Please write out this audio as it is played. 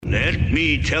Let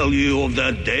me tell you of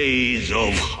the days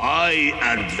of high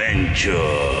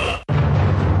adventure.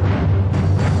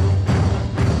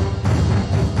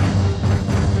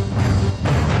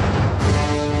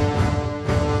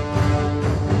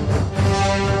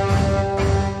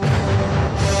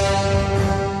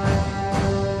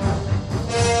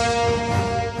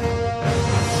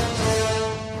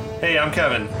 Hey, I'm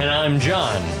Kevin. And I'm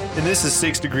John. And this is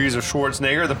 6 Degrees of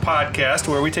Schwarzenegger, the podcast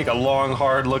where we take a long,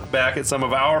 hard look back at some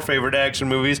of our favorite action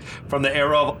movies from the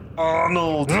era of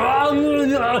Arnold.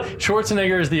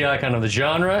 Schwarzenegger is the icon of the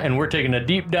genre, and we're taking a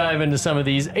deep dive into some of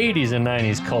these 80s and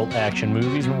 90s cult action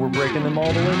movies, and we're breaking them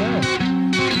all the way down.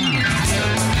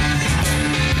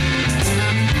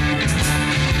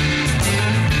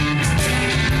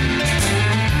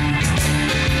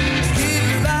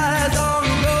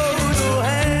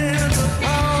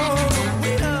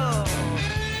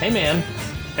 Hey, man.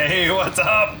 Hey, what's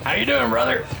up? How you doing,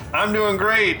 brother? I'm doing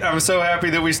great. I'm so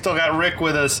happy that we still got Rick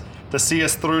with us to see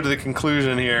us through to the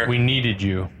conclusion here. We needed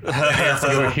you.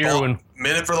 You were here when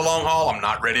minute for the long haul. I'm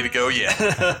not ready to go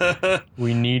yet.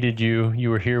 we needed you.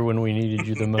 You were here when we needed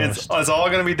you the most. It's all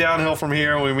going to be downhill from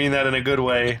here, and we mean that in a good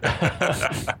way.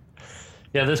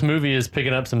 Yeah, this movie is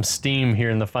picking up some steam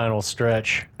here in the final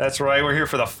stretch. That's right. We're here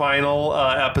for the final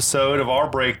episode of our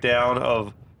breakdown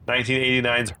of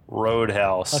 1989's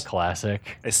Roadhouse. A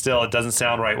classic. It doesn't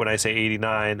sound right when I say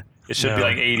 89. It should be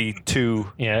like 82.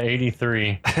 Yeah,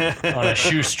 83 on a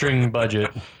shoestring budget.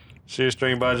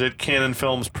 Shoestring budget. Cannon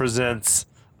Films presents.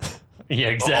 Yeah,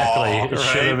 exactly. It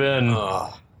should have been.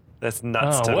 That's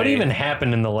nuts to what me. even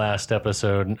happened in the last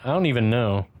episode? I don't even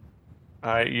know.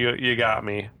 You got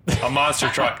me. A monster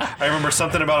truck. I remember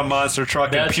something about a monster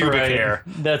truck and pubic hair.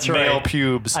 That's Male right.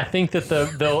 pubes. I think that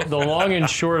the long and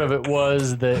short of it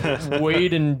was that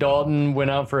Wade and Dalton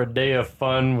went out for a day of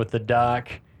fun with the doc.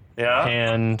 Yeah.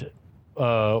 And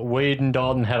Wade and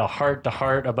Dalton had a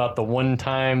heart-to-heart about the one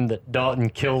time that Dalton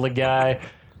killed a guy,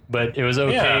 but it was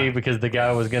okay because the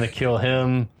guy was going to kill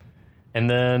him. And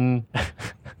then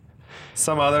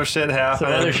some other shit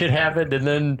happened. And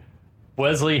then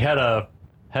Wesley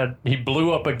he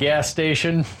blew up a gas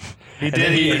station. He and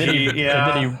did.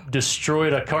 then he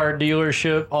destroyed a car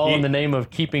dealership, all in the name of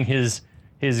keeping his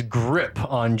grip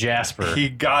on Jasper.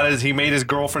 He made his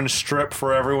girlfriend strip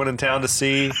for everyone in town to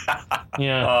see.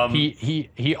 Yeah.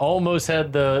 He almost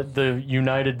had the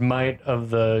united might of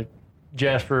the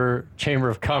Jasper Chamber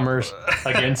of Commerce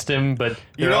against him, but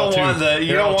you don't want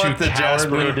the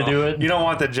Jasper to do it. You don't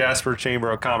want the Jasper Chamber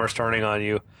of Commerce turning on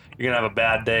you. You're gonna have a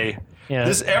bad day.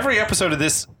 Yeah. Every episode of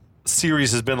this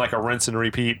series has been like a rinse and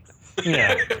repeat.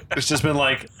 Yeah. It's just been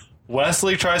like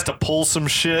Wesley tries to pull some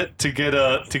shit to get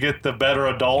the better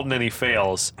of Dalton, and he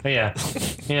fails. Yeah.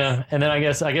 Yeah. And then I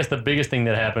guess the biggest thing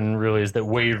that happened really is that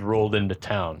Wade rolled into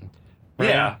town. Right?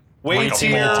 Yeah. Wade's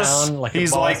here.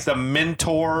 He's like the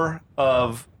mentor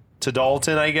to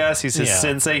Dalton, I guess. He's his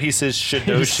sensei. He's his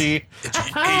Shidoshi. He's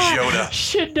Yoda.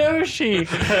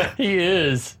 Shidoshi. He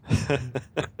is.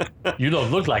 You don't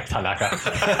look like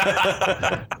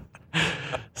Tanaka.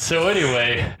 So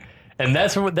anyway, and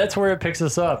that's where it picks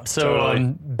us up. So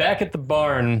Totally. Back at the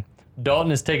barn,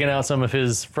 Dalton is taking out some of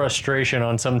his frustration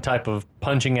on some type of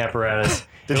punching apparatus.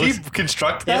 Did he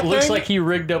construct that It looks thing? like he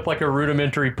rigged up like a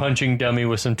rudimentary punching dummy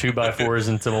with some 2x4s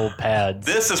and some old pads.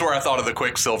 This is where I thought of the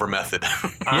Quicksilver method.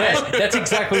 Yeah, that's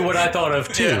exactly what I thought of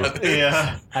too.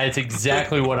 Yeah. It's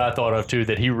exactly what I thought of too,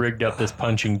 that he rigged up this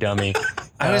punching dummy.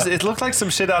 It looked like some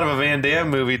shit out of a Van Damme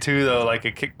movie too, though, like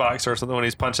a kickboxer or something when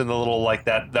he's punching the little like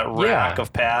that rack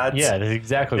of pads. Yeah, that's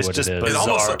exactly what just it is. It bizarre.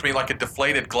 almost looked to me like a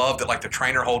deflated glove that like the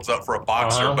trainer holds up for a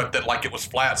boxer, but that like it was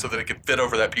flat so that it could fit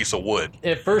over that piece of wood.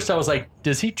 At first I was like,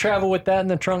 does he travel with that in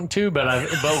the trunk too? But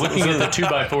looking at the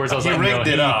 2x4s, I was He like, rigged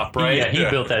it up, right? He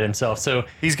built that himself. So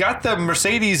He's got the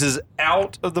Mercedes is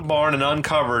out of the barn and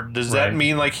uncovered. Does that Right.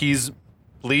 mean like he's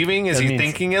leaving? Is that he means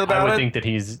thinking I about would it? think that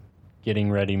he's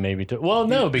getting ready maybe to... Well,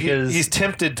 no, because... he's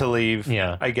tempted to leave.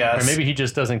 Yeah. I guess. Or maybe he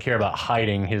just doesn't care about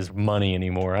hiding his money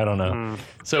anymore. I don't know.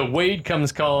 So Wade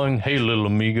comes calling, hey, little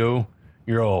amigo,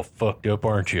 you're all fucked up,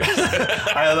 aren't you?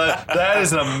 That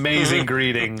is an amazing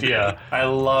greeting. Yeah. I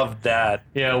love that.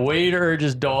 Yeah, Wade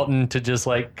urges Dalton to just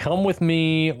like, come with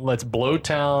me, let's blow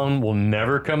town, we'll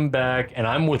never come back. And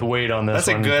I'm with Wade on this That's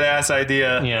one. a good ass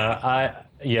idea.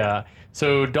 Yeah.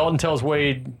 So Dalton tells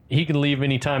Wade he can leave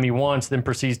anytime he wants, then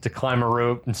proceeds to climb a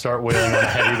rope and start wailing on a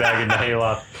heavy bag in the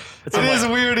hayloft. It is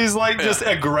weird. He's like just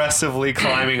aggressively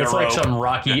climbing a It's rope. like some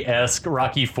Rocky-esque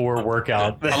Rocky 4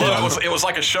 workout. I love it was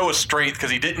like a show of strength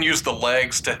because he didn't use the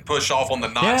legs to push off on the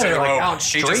knots Yeah, in the they're, like, rope. out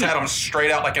He just straight. had them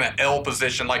straight out like in an L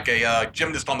position, like a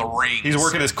gymnast on the rings. He's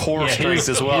working his core strength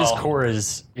as well. His core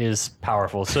is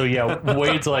powerful. So yeah,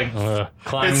 Wade's like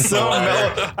climbing. It's the so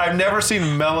ladder. I've never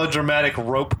seen melodramatic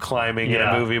rope climbing in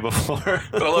Yeah. a movie before.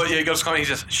 But I love, he goes climbing. He's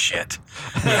just shit.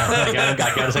 Yeah,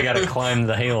 I gotta climb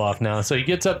the hayloft now. So he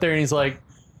gets up there and he's like,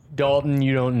 Dalton,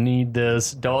 you don't need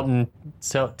this. Dalton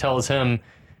tells him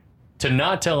to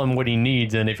not tell him what he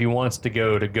needs, and if he wants to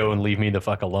go and leave me the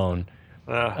fuck alone.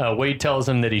 Wade tells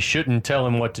him that he shouldn't tell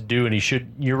him what to do, and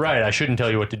you're right, I shouldn't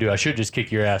tell you what to do. I should just kick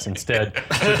your ass instead.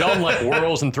 So Dalton like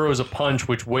whirls and throws a punch,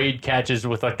 which Wade catches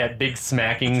with like that big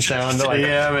smacking sound. Like,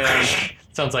 Yeah, man.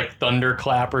 sounds like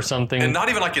thunderclap or something. And not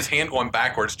even like his hand going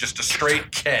backwards, just a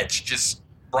straight catch, just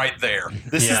right there.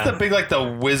 This Yeah. is the big, like, the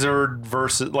wizard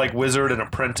versus, like, wizard and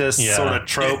apprentice Yeah. sort of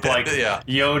trope, like Yeah.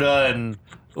 Yoda and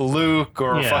Luke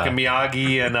or Yeah. fucking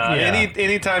Miyagi. And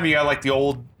anytime you got, like, the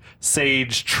old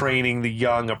sage training the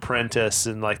young apprentice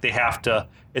and, like, they have to,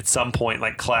 at some point,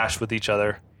 like, clash with each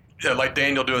other. Yeah, like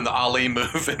Daniel doing the Ali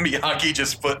move, and Miyagi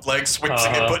just leg sweeps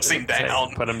and puts him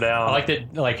down. Put him down. I like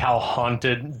that, like how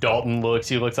haunted Dalton looks.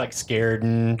 He looks like scared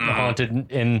and haunted.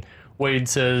 And Wade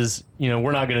says,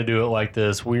 we're not going to do it like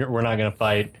this. We're not going to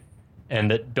fight. And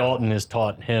that Dalton has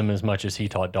taught him as much as he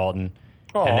taught Dalton.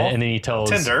 And then he tells,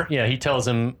 Tender. Yeah, he tells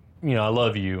him, I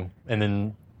love you. And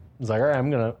then he's like, all right, I'm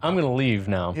gonna leave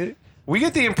now. We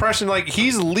get the impression, like,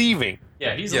 he's leaving.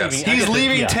 Yeah, he's Yes. leaving. I He's get the-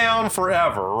 leaving yeah. town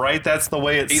forever, right? That's the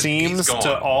way it He's seems gone.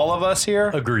 to all of us here.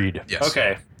 Agreed. Yes.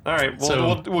 Okay. All right. Well,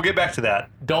 So- we'll get back to that.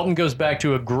 Dalton goes back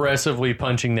to aggressively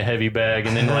punching the heavy bag,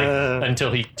 and then like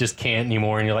until he just can't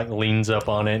anymore, and he like leans up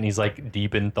on it, and he's like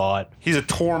deep in thought. He's a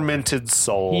tormented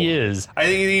soul. He is. I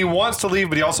think he wants to leave,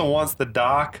 but he also wants the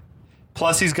doc.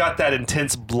 Plus, he's got that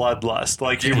intense bloodlust.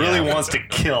 Like, he really wants to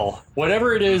kill.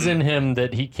 Whatever it is in him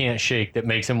that he can't shake that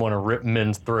makes him want to rip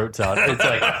men's throats out. It's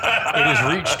like it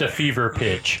has reached a fever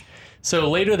pitch. So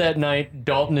later that night,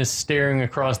 Dalton is staring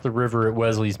across the river at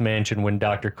Wesley's mansion when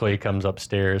Dr. Clay comes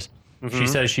upstairs. She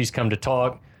says she's come to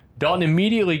talk. Dalton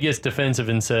immediately gets defensive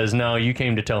and says, no, you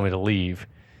came to tell me to leave.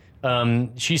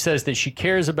 She says that she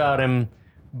cares about him,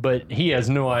 but he has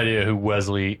no idea who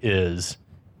Wesley is.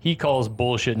 He calls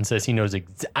bullshit and says he knows.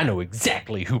 I know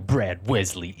exactly who Brad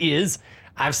Wesley is.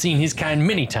 I've seen his kind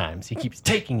many times. He keeps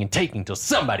taking and taking till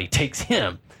somebody takes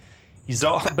him.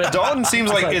 But Dalton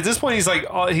seems like, at this point, he's like,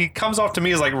 he comes off to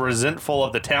me as like resentful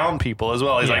of the town people as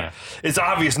well. He's Yeah. like, it's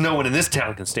obvious no one in this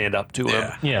town can stand up to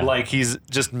him. Yeah. Like, he's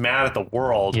just mad at the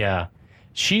world. Yeah.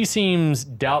 She seems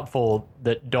doubtful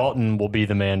that Dalton will be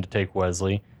the man to take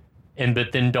Wesley.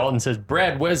 But then Dalton says,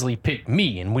 Brad Wesley picked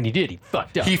me, and when he did, he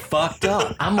fucked up. He fucked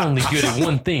up. I'm only good at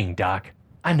one thing, Doc.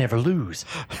 I never lose.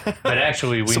 But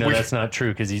actually, we know that's not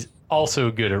true because he's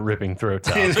also good at ripping throats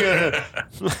out.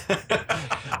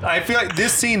 I feel like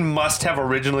this scene must have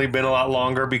originally been a lot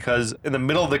longer because in the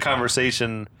middle of the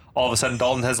conversation, all of a sudden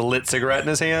Dalton has a lit cigarette in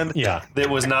his hand. Yeah. That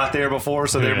was not there before,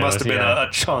 so there must have been yeah.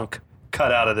 a chunk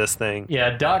cut out of this thing.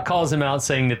 Yeah, Doc calls him out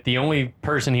saying that the only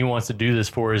person he wants to do this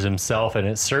for is himself, and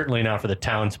it's certainly not for the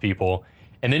townspeople.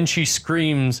 And then she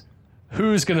screams,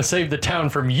 who's going to save the town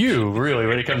from you, really,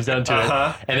 when it comes down to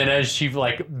it. And then as she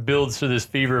like builds to this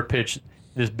fever pitch,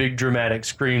 this big dramatic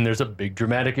scream, there's a big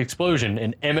dramatic explosion,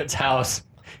 and Emmett's house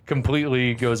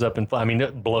completely goes up in flames. I mean,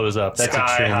 it blows up. That's Sky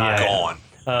extreme. high.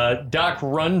 Gone. Doc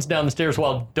runs down the stairs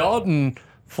while Dalton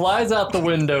flies out the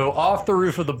window off the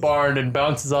roof of the barn and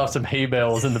bounces off some hay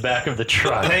bales in the back of the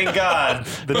truck. Thank God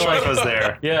the truck was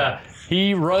there. Yeah,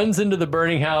 he runs into the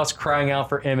burning house crying out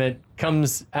for Emmett,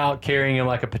 comes out carrying him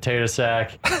like a potato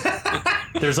sack.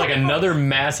 There's like another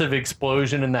massive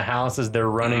explosion in the house as they're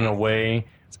running away.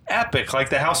 Epic, like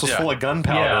the house was Yeah. full of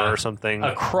gunpowder or something.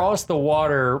 Across the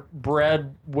water,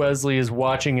 Brad Wesley is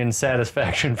watching in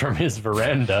satisfaction from his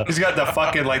veranda. He's got the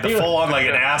fucking, like, the full-on, like,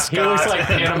 an ascot. He looks like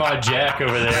Panama Jack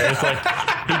over there. It's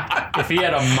like if he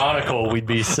had a monocle, we'd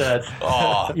be set.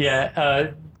 Oh,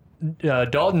 Yeah,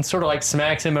 Dalton sort of like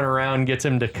smacks him around, gets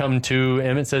him to come to.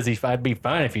 Emmett says I'd be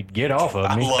fine if he'd get off of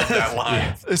I me. love that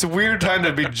line. It's a weird time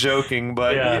to be joking,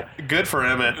 but Yeah. good for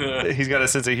Emmett. He's got a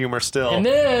sense of humor still. And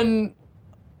then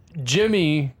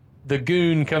Jimmy, the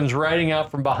goon, comes riding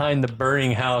out from behind the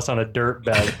burning house on a dirt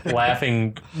bed,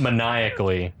 laughing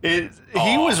maniacally. He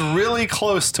was really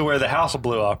close to where the house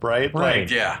blew up, right? Right.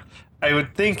 Like, Yeah. I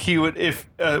would think he would, if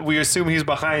we assume he's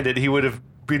behind it, he would have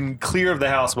been clear of the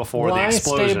house before the Why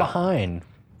explosion. stay behind?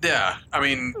 Yeah, I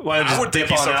mean, Why don't you I would just think dip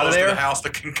he's so on out of close to there? the house, the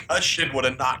concussion would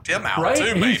have knocked him out Right?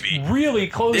 too, maybe. He's really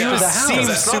close Yeah, to the seems house.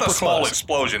 that's not a super small close.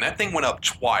 explosion. That thing went up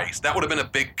twice. That would have been a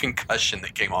big concussion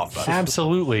that came off of it.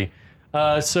 Absolutely.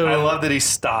 So I love that he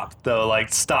stopped though,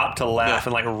 like stopped to laugh Yeah.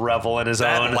 and like revel in his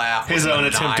That own laugh his was own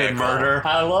attempted maniacal. murder.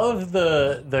 I love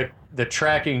the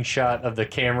tracking shot of the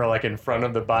camera like in front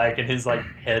of the bike and his like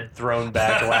head thrown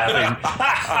back laughing.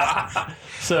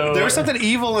 So There was something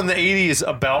evil in the '80s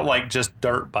about like just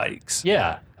dirt bikes.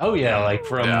 Yeah. Oh yeah, like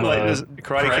from Yeah. Like this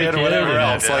Karate Kid or Kid whatever and-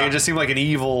 else. Like yeah. it just seemed like an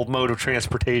evil mode of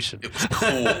transportation. It was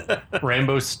cool.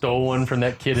 Rambo stole one from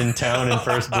that kid in town in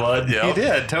First Blood. Yeah. He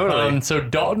did, totally. So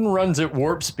Dalton runs at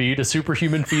warp speed, a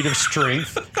superhuman feat of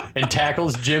strength, and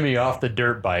tackles Jimmy off the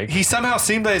dirt bike. He somehow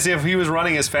seemed as if he was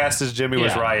running as fast as Jimmy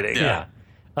was riding. Yeah.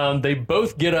 They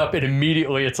both get up and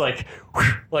immediately it's like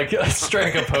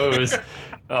strike a pose.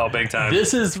 Oh, big time.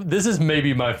 This is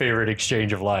maybe my favorite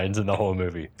exchange of lines in the whole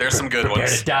movie. There's some good Prepare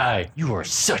ones. to die. You are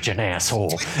such an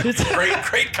asshole. It's,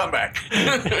 Great comeback.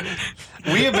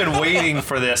 We have been waiting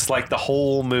for this like the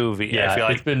whole movie. yeah, I feel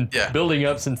it's like been Yeah. building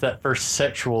up since that first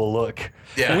sexual look.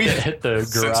 Yeah. We- that hit the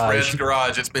Since Red's garage.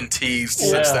 garage, it's been teased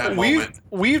since Yeah. that moment.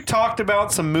 we've talked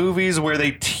about some movies where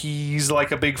they tease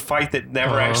like a big fight that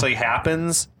never actually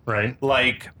happens. Right.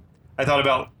 Like I thought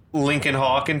about Lincoln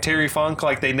Hawk and Terry Funk,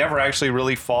 like they never actually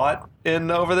really fought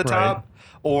in Over the Top,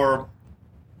 or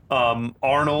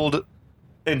Arnold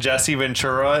and Jesse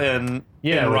Ventura in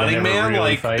Yeah, where they Running never Man, really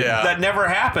like fight. Yeah. that never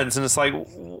happens, and it's like,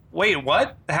 wait,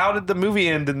 what? How did the movie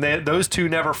end? And those two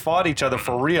never fought each other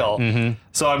for real. Mm-hmm.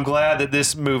 So I'm glad that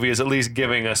this movie is at least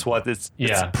giving us what it's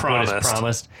promised. What is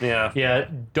promised. Yeah. Yeah.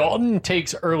 Dalton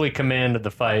takes early command of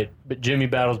the fight, but Jimmy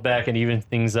battles back and evens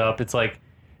things up. It's like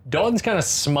Dalton's kind of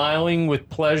smiling with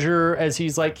pleasure as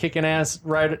he's like kicking ass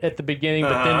right at the beginning,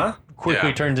 but then Uh-huh. quickly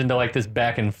Yeah. turns into like this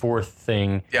back and forth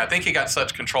thing. Yeah, I think he got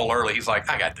such control early. He's like,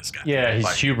 I got this guy. Yeah, his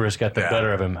Like, hubris got the yeah.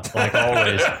 better of him, like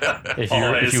always. If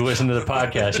Always. you listen to the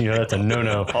podcast, you know that's a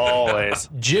no-no. Always.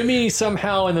 Jimmy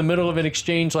somehow in the middle of an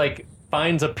exchange like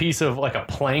finds a piece of like a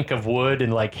plank of wood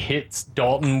and like hits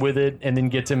Dalton with it and then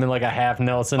gets him in like a half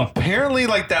Nelson. Apparently,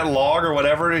 like that log or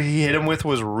whatever he hit him with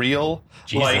was real.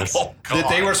 Jesus. Like Oh, that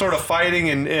they God. were sort of fighting,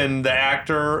 and the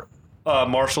actor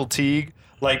Marshall Teague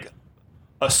like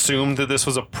assumed that this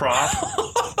was a prop,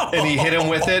 and he hit him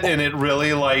with it, and it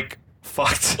really like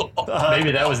fucked.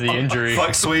 Maybe that was the injury.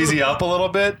 Fucked Swayze up a little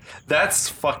bit. That's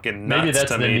fucking nuts. Maybe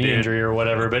that's to the me, knee dude. injury or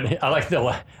whatever. But I like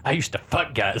I used to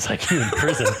fuck guys like you in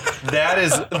prison. That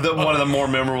is one of the more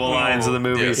memorable lines of the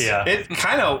movie. Yes. Yeah. It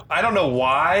kind of, I don't know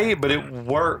why, but it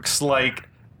works. Like,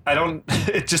 I don't,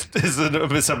 it just is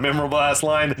it's a memorable ass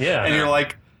line. Yeah. And you're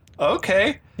like,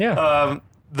 okay. Yeah.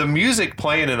 The music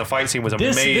playing in the fight scene was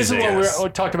This amazing. is what we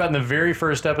talked about in the very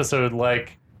first episode.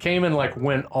 Like Kamen like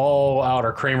went all out,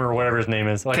 or Kramer or whatever his name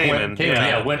is. Like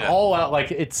Kamen, went yeah. all out. Like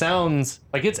it sounds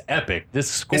like it's epic. This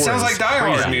score. It sounds is like Die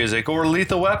Hard crazy. music or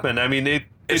Lethal Weapon. I mean, it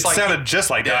It's like sounded he- just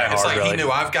like Die Hard. It's like really. he knew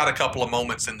I've got a couple of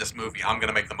moments in this movie. I'm going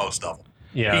to make the most of them.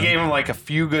 Yeah, He gave him like a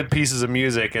few good pieces of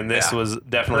music, and this Yeah. was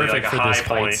definitely perfect like a for high this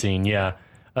fight point. scene. Yeah.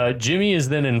 Jimmy is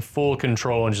then in full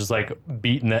control and just like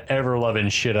beating the ever loving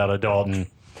shit out of Dalton.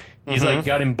 He's Mm-hmm. like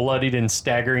got him bloodied and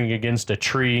staggering against a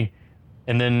tree.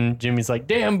 And then Jimmy's like,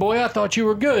 "Damn boy, I thought you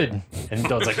were good." And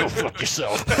Dalton's like, "Go fuck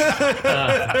yourself." And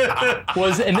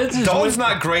this is Dalton's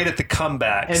not great at the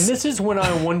comebacks. and this is when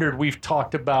I wondered. We've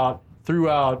talked about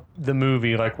throughout the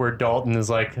movie, like where Dalton is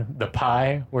like the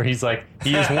pie, where he's like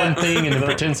he is one thing and then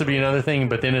pretends to be another thing,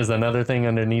 but then is another thing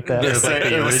underneath that. It's like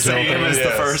the original same thing. as the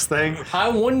Yes. first thing. I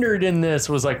wondered in this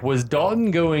was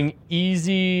Dalton going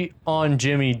easy on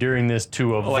Jimmy during this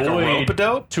to Like a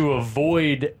rope-a-dope? to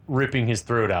avoid ripping his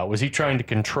throat out? Was he trying to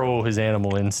control his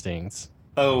animal instincts?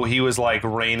 Oh, he was like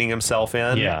reining himself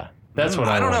in. Yeah, that's what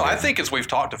I don't know. I wondered. think as we've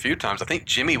talked a few times, I think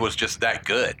Jimmy was just that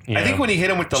good. Yeah. I think when he hit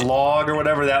him with the log or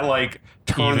whatever, that like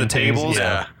turned the Even things, tables.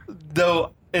 yeah.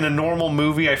 Though in a normal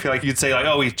movie, I feel like you'd say like,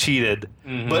 "Oh, he cheated."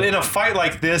 Mm-hmm. But in a fight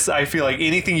like this, I feel like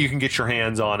anything you can get your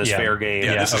hands on is Yeah. fair game.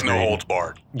 Yeah, this is no agreed. holds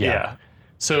barred. Yeah.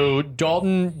 So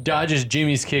Dalton dodges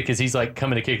Jimmy's kick as he's like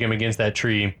coming to kick him against that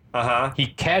tree. Uh huh. He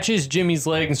catches Jimmy's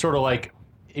leg and sort of like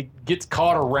it gets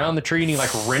caught around the tree and he like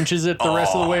wrenches it the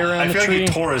rest of the way around I the feel tree. like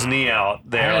he tore his knee out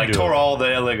there, Had like to tore have. all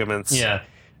the ligaments. Yeah.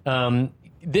 Then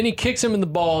he kicks him in the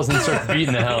balls and starts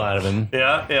beating the hell out of him.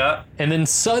 Yeah. Yeah. And then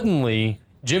suddenly,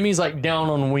 Jimmy's like down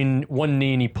on one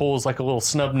knee and he pulls like a little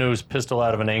snub-nosed pistol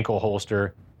out of an ankle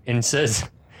holster and says,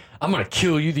 I'm gonna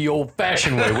kill you the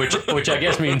old-fashioned way, which I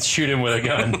guess means shoot him with a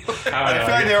gun. I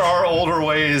feel like there are older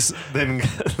ways than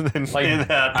Like, in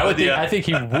that. I think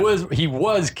he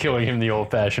was killing him the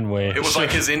old-fashioned way. It was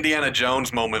like his Indiana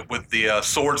Jones moment with the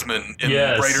swordsman in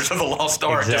Yes. Raiders of the Lost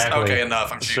Ark. Just, Exactly. okay,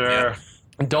 enough. I'm shooting Sure.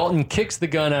 you. Dalton kicks the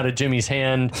gun out of Jimmy's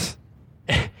hand,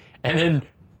 and then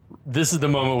this is the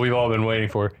moment we've all been waiting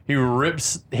for. He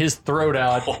rips his throat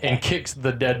out and kicks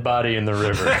the dead body in the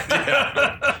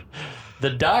river. The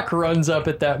doc runs up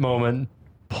at that moment,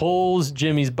 pulls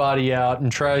Jimmy's body out,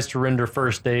 and tries to render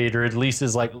first aid, or at least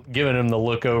is like giving him the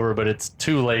look over, but it's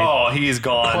too late. Oh, he's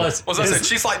gone. Plus, Well, as I said,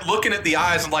 she's like looking at the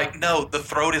eyes and like, no, the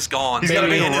throat is gone. He's got a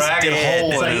big Man is ragged dead.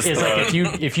 hole. it's in his like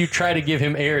throat. if you try to give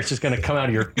him air, it's just going to come out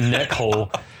of your neck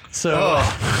hole. So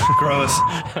Oh, gross.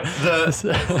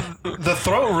 The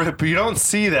throat rip, you don't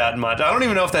see that much. I don't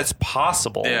even know if that's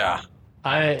possible. Yeah.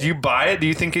 Do you buy it? Do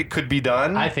you think it could be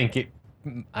done? I think it.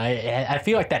 I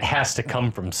feel like that has to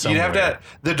come from somewhere. You'd have to.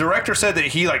 The director said that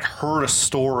he like heard a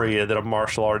story that a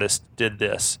martial artist did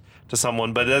this to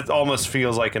someone, but it almost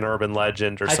feels like an urban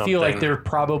legend or something. I feel like there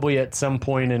probably at some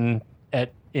point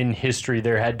in history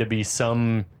there had to be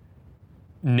some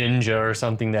ninja or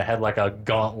something that had like a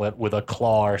gauntlet with a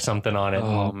claw or something on it,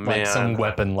 Oh, and like man. some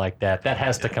weapon like that. That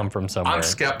has to come from somewhere. I'm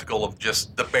skeptical of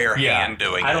just the bare Yeah. hand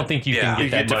doing it. I don't think you can you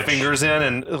get get that your much. fingers in,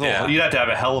 and Yeah. you'd have to have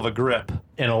a hell of a grip.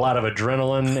 And a lot of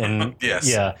adrenaline and Yes.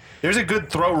 yeah. There's a good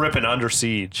throat ripping Under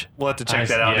Siege. We'll have to check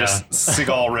that out. yeah. Just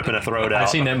Seagal ripping a throat out. I've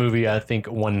seen that movie I think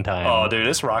one time. Oh, dude,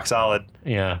 it's rock solid.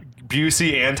 Yeah.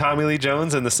 Busey and Tommy Lee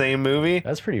Jones in the same movie.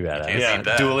 That's pretty badass. Can't Yeah, beat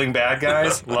that. dueling bad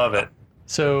guys. Love it.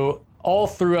 So all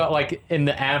throughout, like in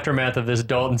the aftermath of this,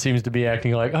 Dalton seems to be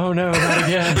acting like, "Oh no, not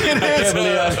again!" I can't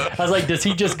believe I was like, does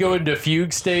he just go into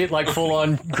fugue state, like full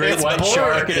on great It's white boring.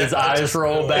 shark, and his eyes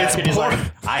roll back, It's and he's like,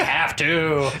 boring. "I have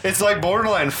to." It's like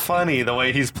borderline funny the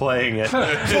way he's playing it. He's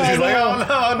like, oh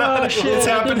no, Oh, shit. it's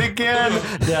happened again.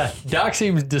 Yeah, Doc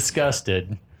seems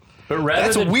disgusted, but rather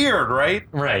That's than weird, right?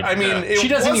 Right. I mean, Yeah. it She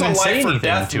doesn't was even a say life or anything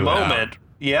death to him. moment.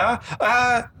 Yeah,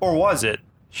 or was it?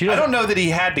 She I doesn't- don't know that he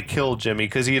had to kill Jimmy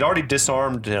because he had already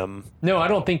disarmed him. no, I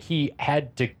don't think he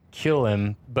had to kill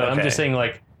him, but I'm Okay. just saying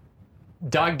like.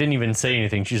 Doc didn't even say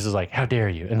anything. She's just like, "How dare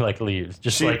you?" and like leaves.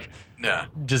 Just She- like Yeah.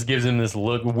 just gives him this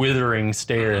look, withering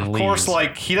stare, and Of leaves. course,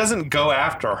 like he doesn't go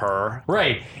after her.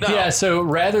 Right. No. Yeah, so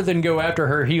rather than go after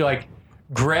her, he like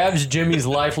grabs Jimmy's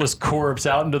lifeless corpse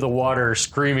out into the water,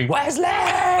 screaming, "Wesley!"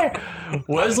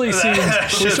 Wesley seems we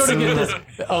shit's sort of get nuts.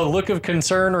 this a look of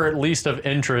concern or at least of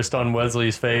interest on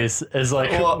Wesley's face as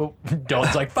like Well-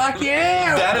 Dalton's like, "Fuck you!"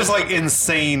 That is like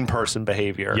insane person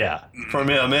behavior. Yeah. From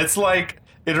him. It's like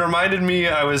it reminded me.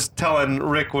 I was telling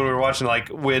Rick when we were watching, like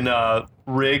when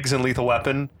Riggs and Lethal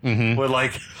Weapon were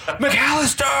like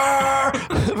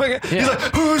McAllister. He's like,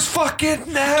 who's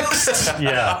fucking next?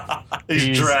 Yeah.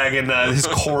 He's dragging his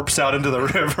corpse out into the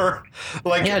river.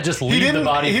 Like, Yeah, just he leave the didn't-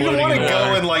 body He didn't floating want in to the go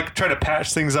water. and like try to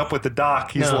patch things up with the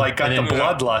doc. He's No, like got and the then-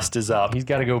 bloodlust is up. He's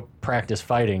got to go practice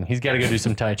fighting. He's got to go do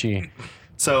some Tai Chi.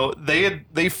 So they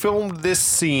filmed this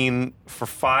scene for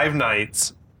 5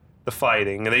 nights, the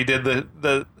fighting, and they did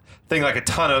the thing like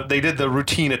they did the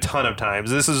routine a ton of times.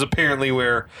 This is apparently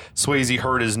where Swayze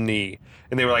hurt his knee,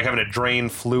 and they were like having to drain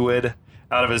fluid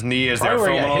out of his knee as they were Probably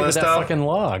where he filming got all hit with this that stuff. fucking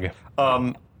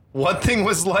log. One thing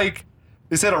was like,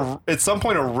 they said at some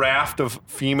point a raft of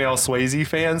female Swayze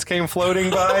fans came floating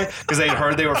by because they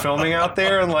heard they were filming out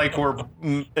there and like were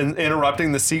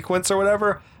interrupting the sequence or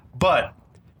whatever. But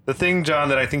the thing, John,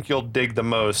 that I think you'll dig the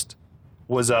most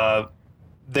was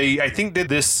they I think did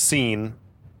this scene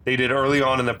they did early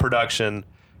on in the production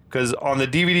because on the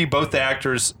DVD both the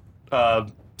actors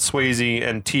Swayze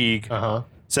and Teague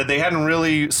said they hadn't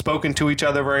really spoken to each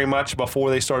other very much before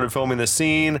they started filming the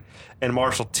scene, and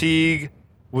Marshall Teague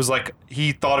was like,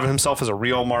 he thought of himself as a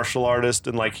real martial artist,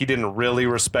 and like he didn't really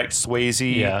respect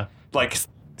Swayze. Yeah. Like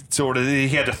sort of he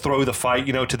had to throw the fight,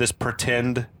 to this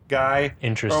pretend guy.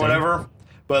 Interesting. Or whatever.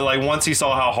 But like once he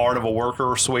saw how hard of a worker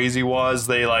Swayze was,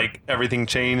 they like everything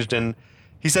changed, and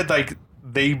he said like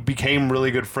they became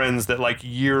really good friends that like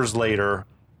years later,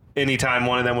 anytime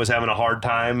one of them was having a hard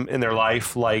time in their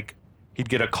life, like he'd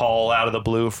get a call out of the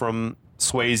blue from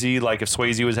Swayze, like if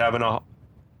Swayze was having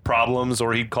problems,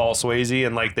 or he'd call Swayze,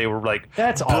 and like they were like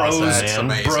That's bros, awesome, That's man.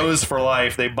 amazing. bros for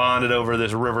life. They bonded over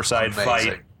this riverside Amazing.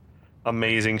 fight.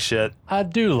 Amazing shit. I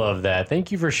do love that.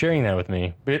 Thank you for sharing that with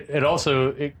me. But it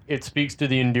also it speaks to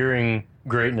the enduring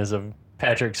greatness of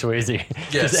Patrick Swayze.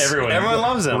 Yes. Just everyone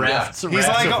loves him. Rafts, He's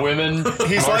rafts like of women.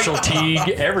 he's Marshall like- Teague.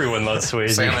 Everyone loves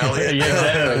Swayze. Sam Elliott. yeah,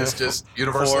 exactly. It's just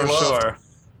universally For loved.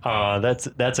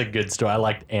 sure. That's a good story. I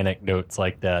liked anecdotes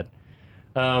like that.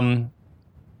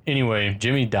 Anyway,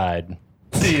 Jimmy died.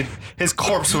 his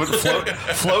corpse would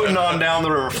floating on down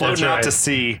the river, floating out right. to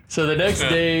sea. So the next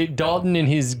day, Dalton in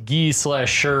his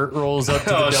gi/shirt rolls up to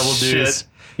the Oh, Double Deuce. shit.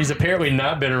 He's apparently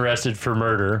not been arrested for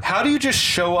murder. How do you just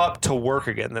show up to work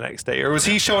again the next day? Or was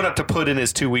he showing up to put in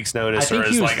his 2 weeks notice? I think Or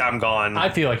he is was- like, I'm gone? I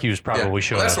feel like he was probably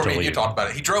showing that's up what to me and you leave. talked about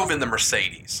it. He drove in the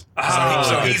Mercedes. Oh,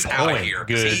 so good he's out of point. here.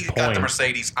 Good He got point. the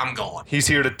Mercedes. I'm gone. He's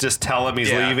here to just tell him he's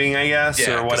Yeah. leaving, I guess,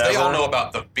 Yeah, or because whatever. they all know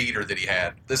about the beater that he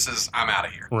had. I'm out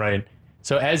of here. Right.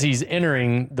 So as he's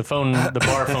entering, the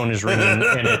bar phone is ringing,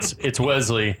 and it's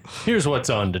Wesley. Here's what's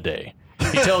on today.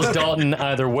 He tells Dalton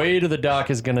either Wade or the doc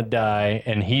is going to die,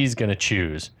 and he's going to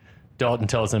choose. Dalton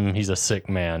tells him he's a sick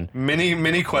man.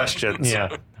 Many questions. Yeah.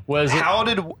 Wesley, How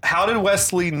did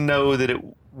Wesley know that it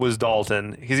was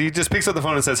Dalton? Because he just picks up the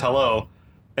phone and says hello,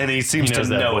 and he he seems to knows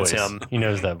that know voice. it's him. He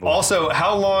knows that voice. Also,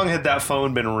 how long had that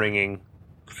phone been ringing?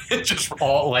 Just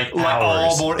all like Like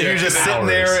hours. all morning. He was just Hours. sitting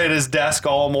there at his desk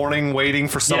all morning waiting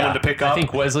for someone to pick up. I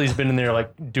think Wesley's been in there like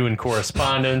doing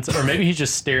correspondence, or maybe he's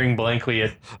just staring blankly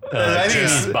at I think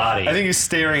Jimmy's he's- body. I think he's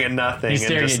staring at nothing. He's and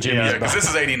staring just, at Jimmy's yeah. body. because this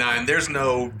is '89. There's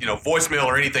no voicemail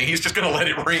or anything. He's just gonna let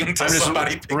it ring until I'm just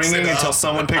somebody picks ringing it up. until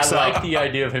someone I picks like up. the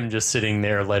idea of him just sitting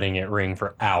there letting it ring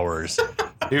for hours.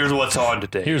 Here's what's on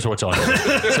today. Here's what's on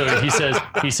it. So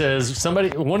he says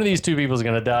one of these two people is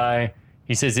going to die.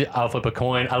 He says, I'll flip a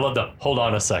coin. I love the hold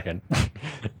on a second.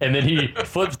 And then he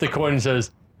flips the coin and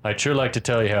says, I'd sure like to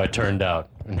tell you how it turned out,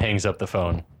 and hangs up the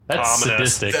phone. That's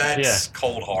Ominous. sadistic. That's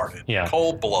cold-hearted. Yeah.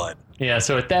 Cold blood. Yeah,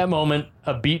 so at that moment,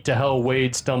 a beat to hell,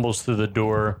 Wade stumbles through the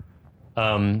door.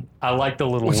 I like the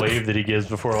little wave that he gives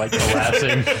before like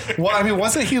collapsing. Well, I mean,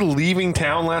 wasn't he leaving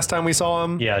town last time we saw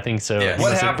him? Yeah, I think so. Yeah.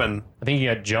 What He happened? I think he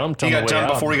got jumped He on the got way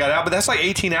jumped out. before he got out, but that's like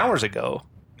 18 hours ago.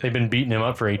 They've been beating him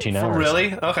up for 18 hours.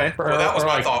 Really? Okay. Well, that was Or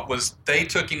my like- thought. Was they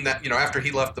took him that after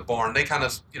he left the barn, they kind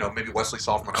of maybe Wesley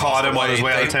saw him across Caught the him on his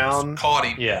way out of They town? Caught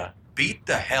him. Yeah. Beat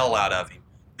the hell out of him.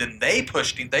 Then they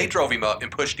pushed him. They drove him up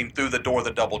and pushed him through the door of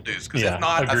the Double Deuce. Because Yeah, if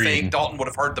not, agreed. I think Dalton would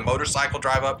have heard the motorcycle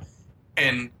drive up,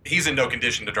 and he's in no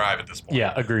condition to drive at this point.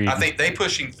 Yeah, agreed. I think they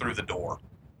push him through the door.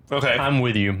 Okay. I'm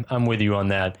with you on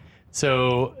that.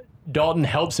 So Dalton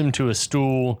helps him to a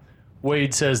stool.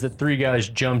 Wade says that 3 guys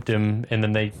jumped him, and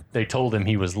then they told him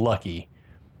he was lucky.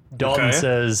 Dalton Okay.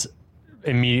 says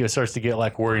immediately starts to get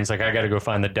like worried. He's like, I got to go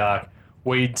find the doc.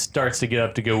 Wade starts to get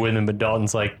up to go with him, but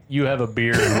Dalton's like, you have a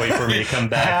beer and wait for me to come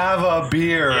back. Have a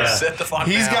beer. Yeah. Sit the fuck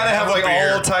He's down. got to have a like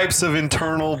beer. all types of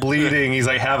internal bleeding. He's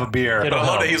like, have a beer. It'll I love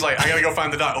help. that he's like, I gotta go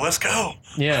find the doc. Let's go.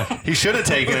 Yeah. He should have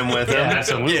taken him with Yeah, him.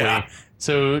 absolutely. Yeah.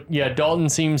 So yeah, Dalton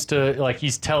seems to like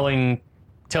he's telling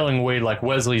Wade like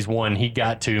Wesley's won, he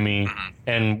got to me,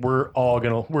 and we're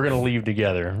gonna leave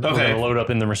together. We're Okay. gonna load up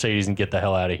in the Mercedes and get the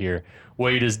hell out of here.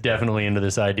 Wade is definitely into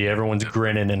this idea. Everyone's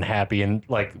grinning and happy, and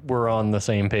like we're on the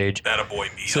same page. That a boy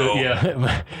me. So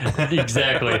yeah,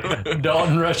 exactly.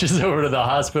 Dalton rushes over to the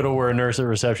hospital where a nurse at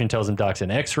reception tells him Doc's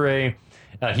an X-ray.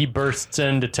 He bursts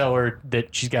in to tell her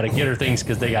that she's got to get her things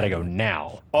because they got to go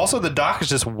now. Also, the doc is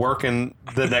just working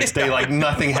the next day like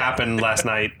nothing happened last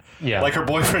night. Yeah. Like her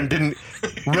boyfriend didn't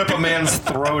rip a man's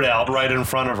throat out right in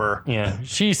front of her. Yeah,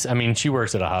 she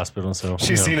works at a hospital, so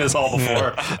She's seen us all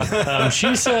before.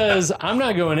 She says, "I'm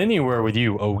not going anywhere with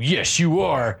you." Oh, yes, you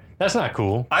are. That's not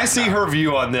cool. I see her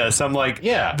view on this. I'm like,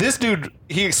 Yeah. this dude,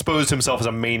 he exposed himself as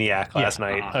a maniac last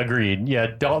night. Agreed. Yeah,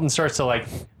 Dalton starts to like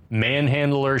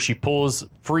manhandle her. She pulls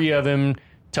free of him,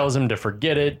 tells him to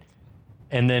forget it,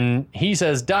 and then he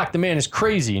says, "Doc, the man is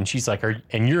crazy," and she's like,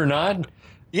 and you're not.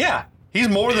 Yeah. He's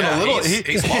more than a little.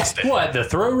 He's lost it. What, the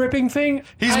throat ripping thing?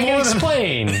 He's I more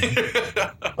can than-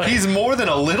 explain. He's more than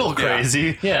a little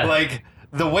crazy. Yeah. Like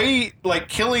the way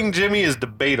killing Jimmy is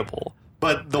debatable,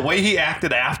 but the way he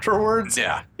acted afterwards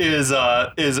Yeah. is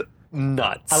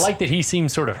nuts. I like that he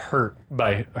seems sort of hurt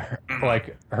by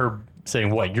her saying,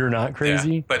 "What, you're not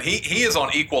crazy?" Yeah. But he is on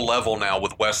equal level now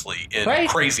with Wesley in Right?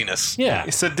 craziness. Yeah.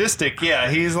 sadistic.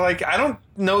 Yeah, he's like, I don't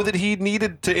know that he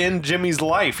needed to end Jimmy's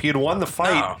life. He had won the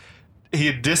fight. No.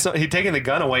 He'd taken the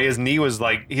gun away. His knee was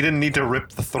like, he didn't need to rip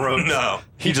the throat. No.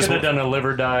 He just could have done a live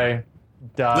or die.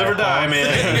 live or die,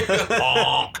 man.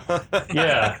 Bonk.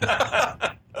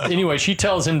 Yeah. Anyway, she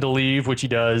tells him to leave, which he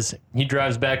does. He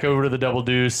drives back over to the Double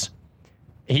Deuce.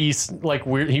 He's like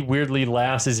he weirdly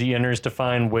laughs as he enters to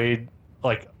find Wade,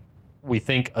 like we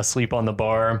think, asleep on the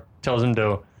bar. Tells him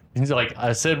to. He's like,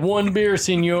 "I said 1 beer,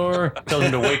 senor." Tells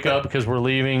him to wake up because we're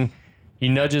leaving. He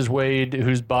nudges Wade,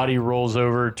 whose body rolls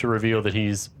over to reveal that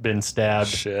he's been stabbed.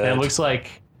 Shit. And it looks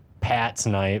like Pat's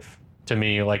knife to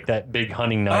me, like that big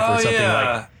hunting knife or something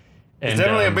like. And, It's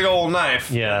definitely a big old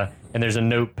knife. Yeah. and there's a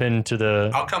note pinned to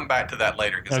the. I'll come back to that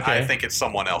later because Okay. I think it's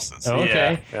someone else's. Oh,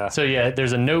 okay. Yeah. So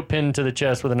there's a note pinned to the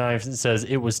chest with a knife that says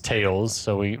it was Tails.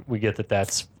 So we get that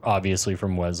that's obviously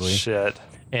from Wesley. Shit.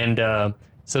 And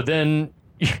so then,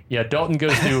 Dalton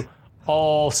goes through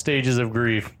all stages of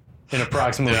grief in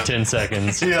approximately 10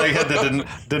 seconds. Yeah, like had the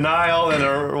denial and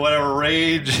or whatever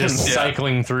rage. Just and,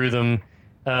 cycling through them.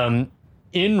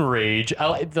 In rage, I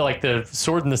like the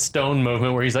sword and the stone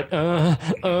movement where he's like,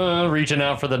 reaching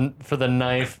out for the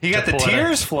knife. he got to the pull it out.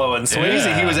 tears flowing. Swayze,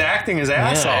 Yeah. he was acting his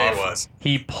ass Yeah. off. It was.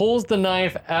 He pulls the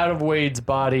knife out of Wade's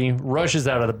body, rushes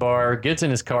out of the bar, gets in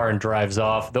his car, and drives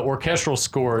off. The orchestral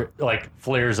score like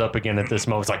flares up again at this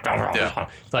moment. It's like,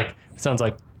 it's like sounds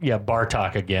like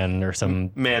Bartok again or some.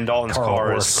 Man, Dalton's Carl car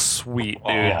Orff. is sweet, dude.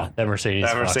 Yeah, that Mercedes.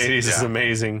 That Fox. Mercedes is Yeah.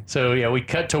 amazing. So we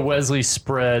cut to Wesley's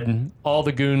spread. All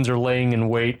the goons are laying in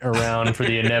wait around for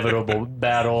the inevitable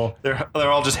battle, They're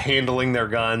all just handling their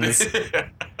guns.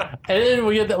 and then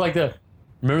we get that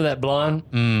remember that blonde?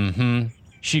 Mm-hmm.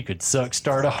 She could suck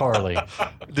start a Harley.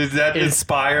 Did that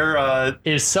inspire?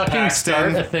 Is sucking Paxton.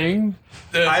 start a thing?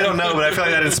 I don't know, but I feel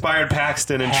like that inspired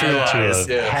Paxton in True Had to Lies. have.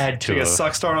 Yeah. Had She to can have.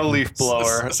 suck start a leaf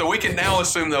blower. So we can now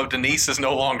assume, though, Denise is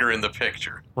no longer in the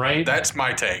picture. Right? That's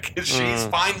my take. She's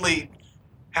finally,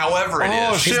 however it is,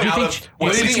 Oh she's shit! out you of. think- What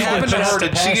you did think he she's happen to been her? put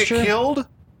Did to she get pasture? killed?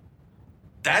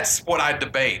 That's what I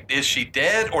debate. Is she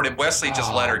dead, or did Wesley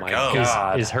just let her my go?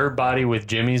 God. Is her body with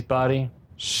Jimmy's body?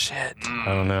 Shit. I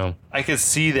don't know. I could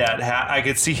see that. I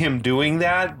could see him doing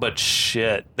that, but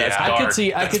shit, that's Yeah. I dark. could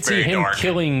see That's him very dark.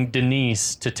 killing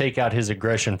Denise to take out his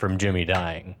aggression from Jimmy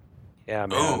dying. Yeah,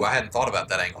 man. Ooh, I hadn't thought about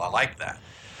that angle. I like that.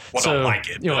 Well, So- don't like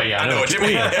it. Oh, yeah, I know what you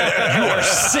mean. You are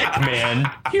sick, man.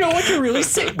 You know what? You're really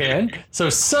sick, man. So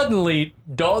suddenly,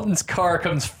 Dalton's car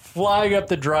comes flying up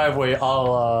the driveway, a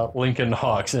la Lincoln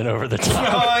Hawks, and over the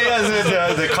top. Oh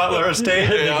yes, the Cutler estate.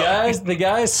 The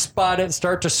guys spot it,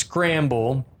 start to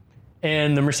scramble,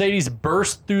 and the Mercedes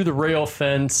bursts through the rail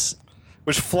fence.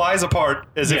 Which flies apart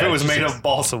as if Yeah, it was just made ex- of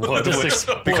balsa wood, Just which,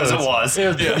 explodes. because it was.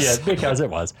 Yes. Yeah, because it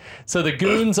was. So the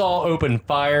goons all open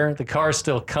fire. The car's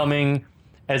still coming.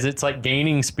 As it's like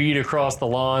gaining speed across the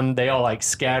lawn, they all like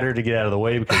scatter to get out of the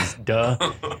way because duh.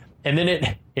 And then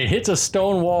it hits a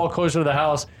stone wall closer to the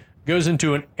house, goes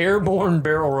into an airborne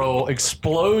barrel roll,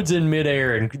 explodes in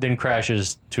midair, and then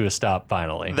crashes to a stop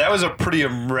finally. That was a pretty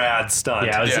rad stunt.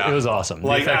 Yeah, Yeah. it was awesome.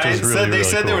 Like the effect was really, they really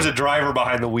said cool. there was a driver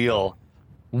behind the wheel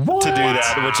What? to do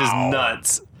that, which is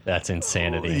nuts. That's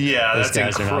insanity. Yeah, Those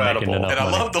that's guys are not making incredible. enough And I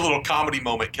money. love the little comedy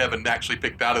moment Kevin actually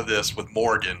picked out of this with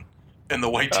Morgan and the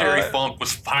way Terry Funk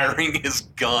was firing his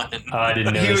gun. Oh, I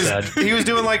didn't He notice was that. he was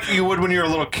doing like you would when you were a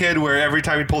little kid, where every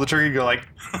time you pull the trigger, you go like,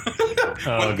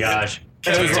 Oh gosh.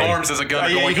 Kevin's Okay. arms as a gun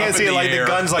yeah, going you can't up see in it the like air.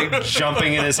 the gun's like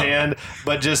jumping in his hand,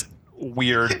 but just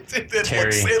weird.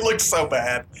 Terry. It looks so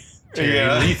bad. Terry,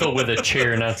 Yeah. lethal with a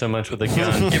chair, not so much with a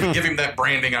gun. Give him that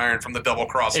branding iron from the Double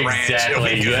Cross Ranch. He'll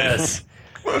Exactly, be good. yes.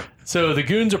 So the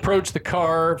goons approach the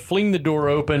car, fling the door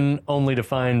open, only to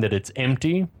find that it's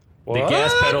empty. The What?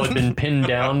 gas pedal had been pinned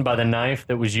down by the knife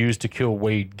that was used to kill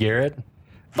Wade Garrett.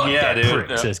 Yeah, dude.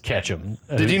 Prick, says Ketchum.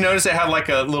 Did you notice it had like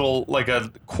a little like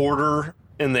a quarter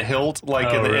in the hilt, like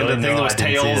Oh, in the end really? of the thing No, that was I didn't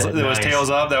see tails. that. That was Nice. tails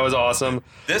up. That was awesome.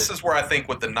 This is where I think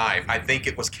with the knife, I think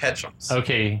it was Ketchum's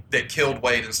Okay, that killed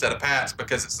Wade instead of Pat's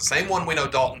because it's the same one we know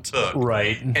Dalton took.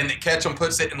 right. And that Ketchum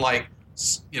puts it in like,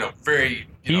 very.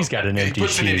 He's got an empty He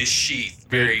puts it in sheath. his sheath.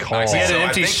 Good Very call. nicely. He had an So I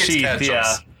empty think it's sheath, Ketchum's.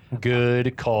 yeah.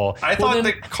 Good call. I thought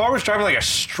the car was driving like a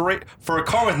straight for a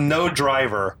car with no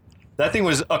driver. That thing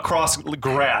was across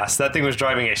grass. That thing was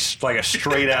driving like a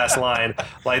straight ass line.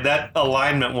 Like that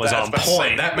alignment was That's on about to say,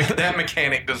 point. that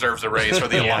mechanic deserves a raise for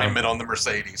the Yeah. alignment on the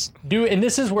Mercedes. And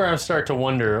this is where I start to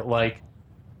wonder, like,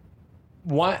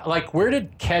 why? Like, where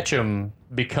did Ketchum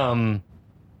become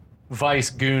Vice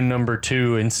Goon number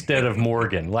 2 instead of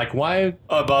Morgan? Like, why?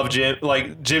 Above Jim,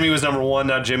 like Jimmy was number 1.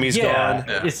 Now Jimmy's gone.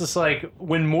 Yeah. It's just like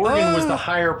when Morgan was the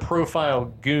higher profile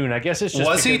goon. I guess it's just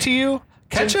Was he because to you?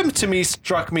 Ketchum to me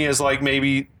struck me as like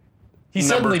maybe he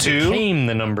number suddenly 2? became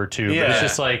the number 2. But Yeah. it's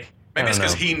just like Maybe it's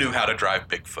because because he knew how to drive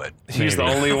Bigfoot. he's the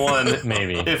Maybe. only one.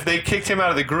 Maybe. If they kicked him out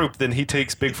of the group, then he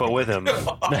takes Bigfoot with him.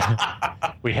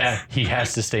 he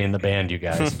has to stay in the band, you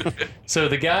guys. So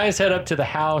the guys head up to the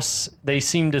house. They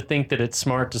seem to think that it's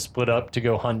smart to split up to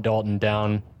go hunt Dalton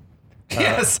down.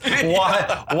 Yes.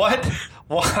 Why?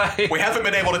 Why? We haven't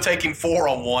been able to take him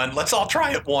 4-on-1. Let's all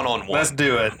try it 1-on-1. Let's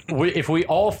do it. If we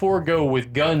all four go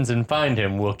with guns and find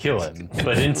him, we'll kill him.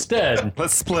 But instead,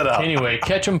 Let's split up. anyway,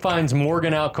 Ketchum finds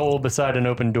Morgan out cold beside an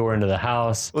open door into the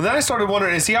house. Well, then I started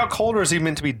wondering, is he out cold or is he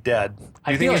meant to be dead? Do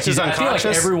I you feel think like he's just I feel like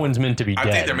unconscious? everyone's meant to be dead.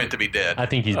 I think they're meant to be dead. I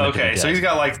think he's meant to be Okay, dead. so he's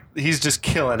got like, he's just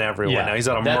killing everyone Yeah, now. He's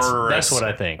on a that's- murderous. that's what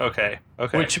I think. Okay.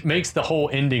 Which makes the whole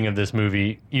ending of this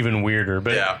movie even weirder.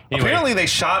 But Yeah. anyway, Apparently they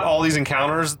shot all these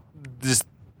encounters, just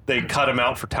they cut them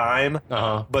out for time.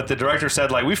 Uh-huh. But the director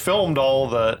said, like, we filmed all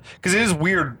the, because it is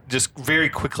weird, just very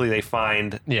quickly they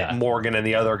find Yeah. Morgan and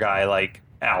the other guy, like,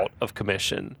 out of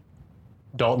commission.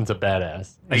 Dalton's a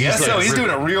badass. I guess just so. like He's rip-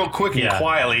 doing it real quick and Yeah.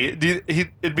 quietly.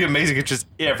 It'd be amazing if just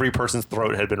every person's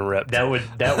throat had been ripped. That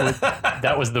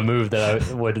was the move that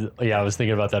I would. Yeah, I was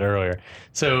thinking about that earlier.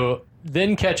 So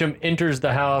then Ketchum enters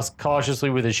the house cautiously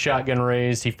with his shotgun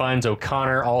raised. He finds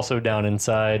O'Connor also down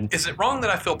inside. Is it wrong that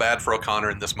I feel bad for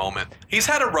O'Connor in this moment? He's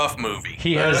had a rough movie.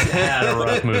 He has had a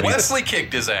rough movie. Wesley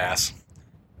kicked his ass.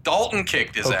 Dalton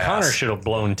kicked his O'Connor ass. should have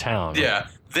blown town. Yeah.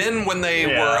 Then when they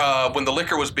Yeah. were when the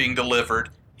liquor was being delivered,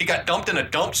 he got dumped in a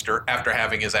dumpster after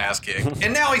having his ass kicked,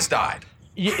 and now he's died.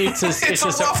 It's a It's a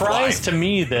rough surprise life. to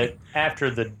me that after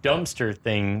the dumpster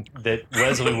thing that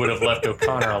Wesley would have left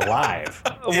O'Connor alive.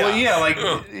 Well, yeah, like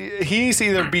Ugh. he needs to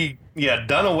either be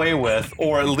done away with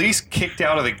or at least kicked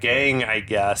out of the gang. I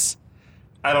guess.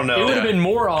 I don't know. It would have been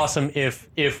more awesome if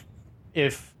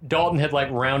Dalton had like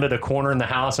rounded a corner in the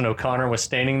house and O'Connor was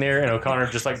standing there and O'Connor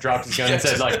just like dropped his gun Yes.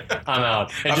 and said like I'm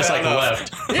out and I've just had like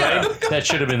enough. left. Right? That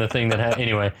should have been the thing that happened.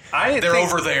 Anyway, They're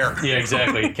over there. yeah,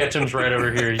 exactly. Ketchum's right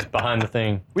over here. He's behind the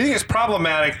thing. We think it's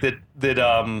problematic that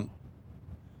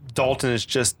Dalton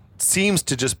seems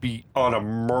to just be on a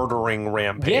murdering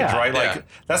rampage, Yeah. right? Yeah. Like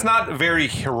that's not very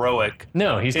heroic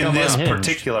No, he's in come this unhinged.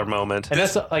 particular moment. And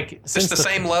that's like It's since the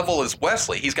same level as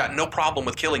Wesley. He's got no problem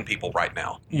with killing people right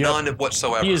now. Yep. None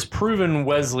whatsoever. he has proven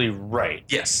Wesley right.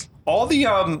 Yes. All the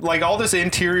like all this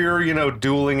interior,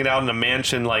 dueling it out in a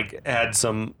mansion, like had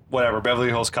some whatever Beverly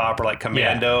Hills Cop or like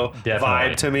Commando definitely.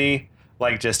 vibe to me.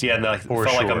 Like just like For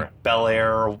felt like sure. a Bel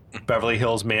Air or Beverly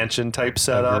Hills mansion type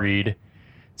setup. Agreed.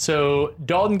 So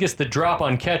Dalton gets the drop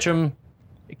on Ketchum.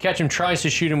 Ketchum tries to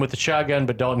shoot him with the shotgun,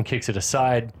 but Dalton kicks it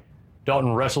aside.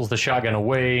 Dalton wrestles the shotgun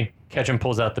away. Ketchum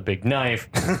pulls out the big knife.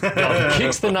 Dalton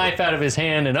kicks the knife out of his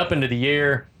hand and up into the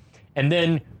air, and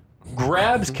then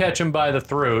grabs Ketchum by the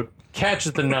throat,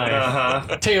 catches the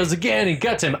knife, tails again, and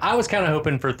guts him. I was kind of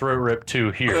hoping for throat rip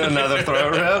too here, Another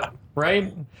throat rip.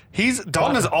 right?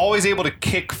 Dalton is always able to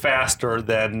kick faster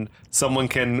than someone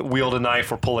can wield a knife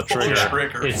or pull a trigger.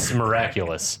 Trigger. It's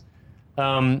miraculous.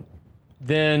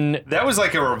 Then That was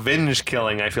like a revenge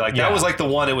killing. I feel like Yeah. that was like the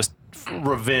one. It was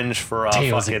revenge for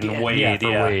tails fucking again. Wade. Yeah,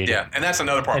 for Wade. Yeah, and that's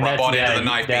another part And where I that's- bought into yeah, the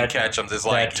knife that- being Ketchum's is that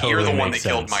like, you're totally the one that makes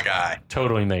killed sense. my guy.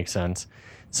 Totally makes sense.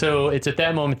 So it's at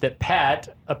that moment that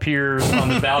Pat appears on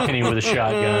the balcony with a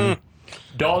shotgun.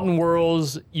 Dalton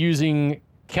whirls using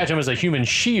Ketchum as a human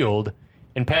shield,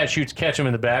 and Pat shoots Ketchum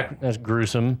in the back. That's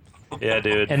gruesome. Yeah,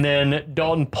 dude. And then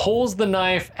Dalton pulls the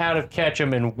knife out of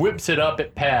Ketchum and whips it up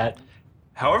at Pat.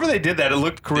 However they did that, it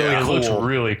looked really Yeah, It cool. looks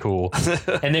really cool.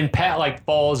 And then Pat like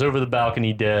falls over the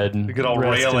balcony dead. Good old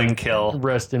railing kill.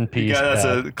 Rest in peace. Yeah, that's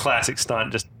Pat. a classic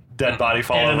stunt. Just dead body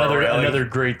falling And over a railing. another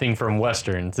great thing from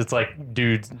westerns. It's like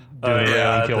dudes doing a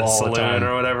yeah, railing kill the all the saloon time.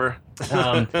 or whatever.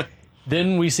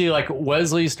 Then we see like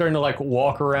Wesley starting to like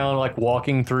walk around, like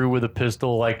walking through with a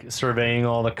pistol, like surveying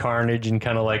all the carnage and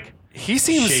kind of like He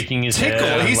seems shaking his tickled.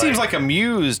 head, He seems like- like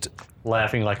amused.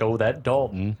 laughing, like, "Oh, that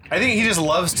Dalton." I think he just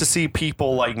loves to see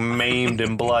people like maimed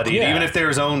and bloodied, Yeah. even if they're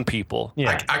his own people.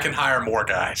 Yeah, I can hire more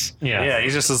guys. yeah. Yeah, he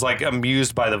just is like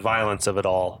amused by the violence of it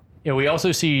all. Yeah, we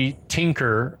also see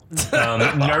Tinker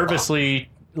nervously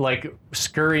like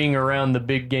scurrying around the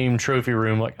big game trophy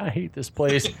room, like, "I hate this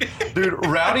place." Dude,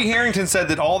 Rowdy Harrington said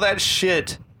that all that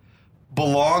shit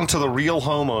belonged to the real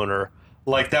homeowner.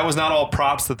 Like, that was not all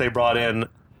props that they brought in,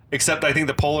 except I think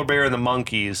the polar bear and the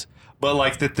monkeys. But,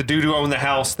 like, the dude who owned the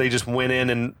house, they just went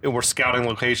in and were scouting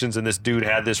locations, and this dude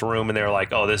had this room, and they were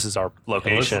like, oh, this is our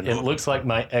location. It looks like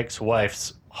my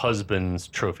ex-wife's husband's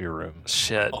trophy room.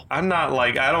 Shit. I'm not,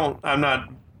 like, I don't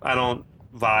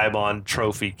vibe on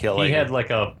trophy killing. He had like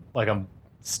a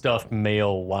stuffed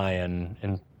male lion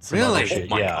and some Really? other shit.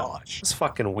 Oh my yeah. gosh. It's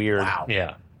fucking weird. Wow.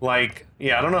 Yeah. Like,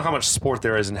 yeah, I don't know how much sport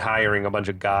there is in hiring a bunch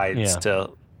of guides Yeah. to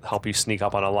help you sneak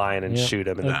up on a lion and Yep. shoot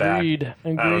him in the back. Agreed. I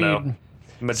don't know.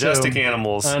 Majestic So,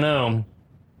 animals. I know.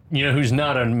 You know who's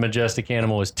not a majestic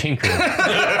animal is Tinker.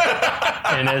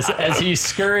 And as he's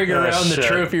scurrying Oh, around the shit.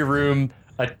 trophy room,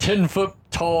 a 10-foot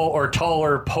tall or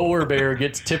taller polar bear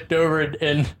gets tipped over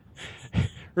and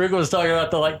Rick was talking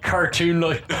about the like cartoon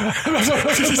like. It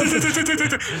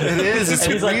is. It's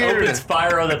And he's weird. like opens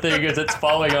fire on the thing as it's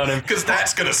falling on him. Because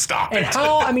that's going to stop And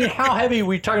it. how heavy?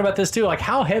 We talking about this too. Like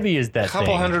how heavy is that couple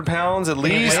thing? 100 pounds at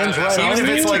least. lands right Even on if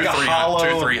you. it's like a 200,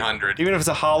 hollow, 300. even if it's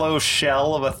a hollow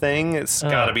shell of a thing, it's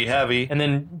got to be heavy. And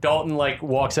then Dalton like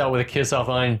walks out with a kiss off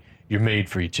line. You're made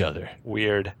for each other.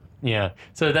 Weird. Yeah.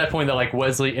 So at that point, that like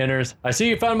Wesley enters. I see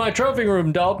you found my trophy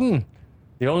room, Dalton.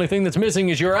 The only thing that's missing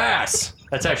is your ass.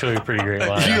 That's actually a pretty great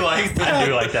line. You like that? I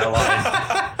do like that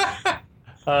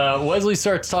line. Wesley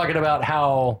starts talking about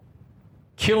how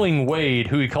killing Wade,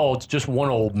 who he called just one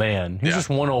old man, he's just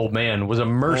one old man, was a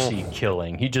mercy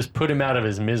killing. He just put him out of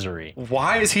his misery.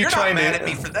 Why is he You're trying not mad to? at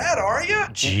me for that, are you?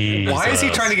 Jesus. Why is he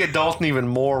trying to get Dalton even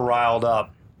more riled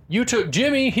up? You took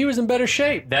Jimmy. He was in better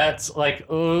shape. That's like,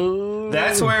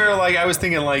 That's where, like, I was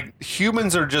thinking, like,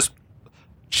 humans are just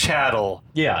chattel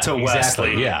Yeah, to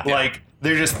exactly, Wesley. yeah. Like,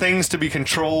 they're just things to be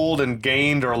controlled and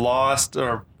gained or lost,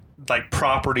 or, like,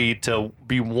 property to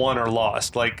be won or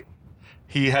lost. Like,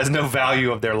 he has no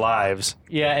value of their lives.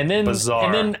 Yeah, and then Bizarre.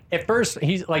 And then at first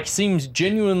he's like seems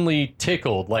genuinely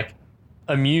tickled, like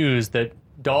amused that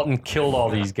Dalton killed all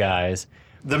these guys.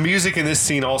 The music in this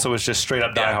scene also is just straight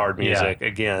up Die Hard music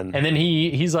again. And then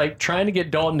he's like trying to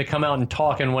get Dalton to come out and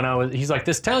talk. And he's like,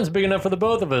 this town's big enough for the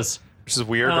both of us. Which is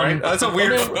weird, Um, right? That's a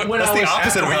weird. and then when That's I the was-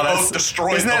 opposite of After how we that's both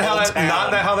destroyed Isn't the that how whole that? town.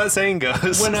 Not that how that saying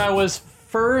goes. When I was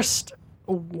first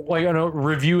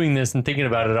reviewing this and thinking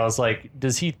about it, I was like,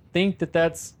 does he think that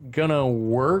that's gonna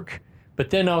work? But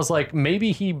then I was like,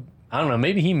 maybe I don't know,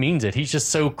 maybe he means it. He's just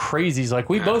so crazy. He's like,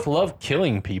 we both love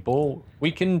killing people.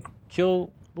 We can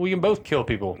both kill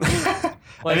people.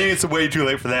 I think it's way too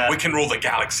late for that. We can rule the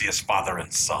galaxy as father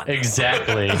and son.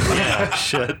 Exactly. Yeah.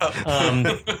 Shit.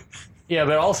 Yeah,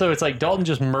 but also it's like Dalton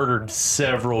just murdered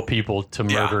several people to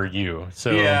murder you.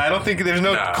 So Yeah, I don't think there's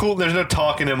no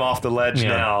talking him off the ledge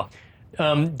Yeah.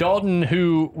 now. Dalton,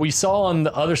 who we saw on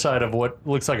the other side of what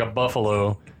looks like a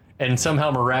buffalo, and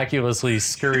somehow miraculously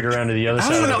scurried around to the other I side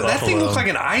don't of know. the That buffalo. thing looks like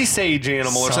an Ice Age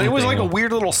animal or something. It was like a Something.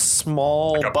 weird little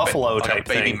small Like a buffalo like a type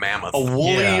baby thing. mammoth.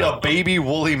 A baby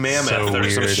woolly mammoth So or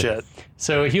some weird. shit.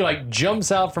 So he like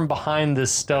jumps out from behind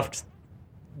this stuffed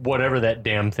whatever that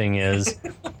damn thing is,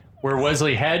 where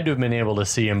Wesley had to have been able to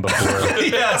see him before.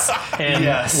 Yes. And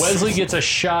yes. Wesley gets a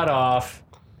shot off,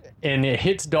 and it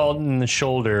hits Dalton in the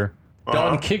shoulder.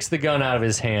 Dalton kicks the gun out of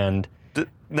his hand.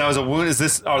 Now is a wound? Is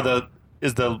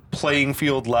the playing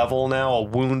field level now? A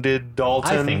wounded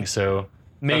Dalton? I think so.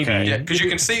 Maybe. Okay. Yeah, because you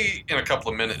can see in a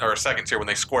couple of minutes or seconds here when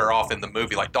they square off in the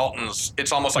movie, like Dalton's,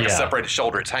 it's almost like a Yeah. separated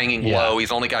shoulder. It's hanging Yeah. low.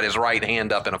 He's only got his right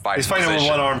hand up in a fighting He's fighting position.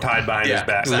 with one arm tied behind his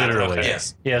back. exactly. Literally.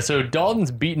 Yes. Yeah, so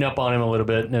Dalton's beating up on him a little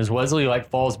bit, and as Wesley like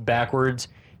falls backwards,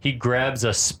 he grabs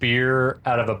a spear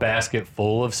out of a basket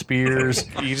full of spears.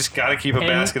 You just got to keep a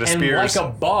basket of and spears. like a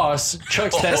boss,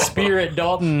 chucks that spear at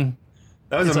Dalton.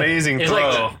 That was an amazing It's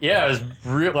throw. like, yeah, it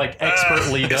was like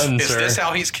expertly done, Is sir. this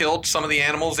how he's killed some of the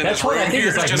animals in That's his room what I think. here?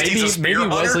 It's like Just he's a spear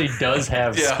maybe hunter? Wesley does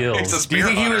have Yeah, skills. he's a Do you spear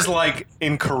think he hunter. was like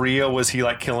in Korea? Was he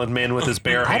like killing men with his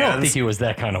bare I hands? don't think he was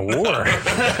that kind of war.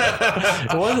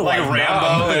 It wasn't like like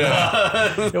Rambo.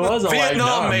 Nam. It wasn't Vietnam,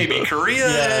 like Nam. maybe. Korea.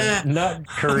 Yeah, not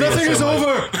Korea. Nothing so is much.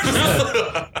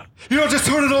 over. You don't just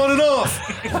turn it on and off.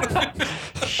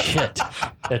 Shit.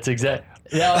 That's exact.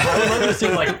 Yeah, I would love to see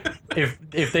like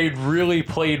if they'd really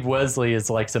played Wesley as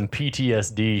like some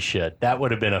PTSD shit. That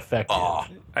would have been effective. Aw,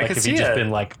 I like could if see he'd just it. been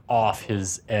like off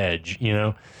his edge, you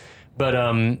know. But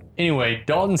anyway,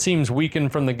 Dalton seems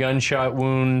weakened from the gunshot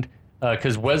wound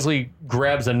because Wesley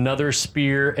grabs another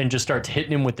spear and just starts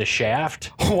hitting him with the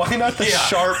shaft. Why not the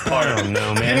sharp part? I don't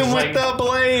know, man. Hit him It's with like- the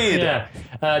blade. Yeah.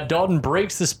 Dalton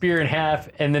breaks the spear in half,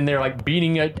 and then they're like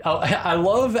beating it. I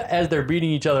love as they're beating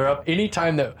each other up.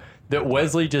 Anytime that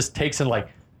Wesley just takes and like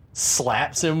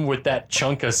slaps him with that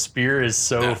chunk of spear is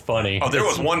so funny. Oh, there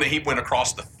was one that he went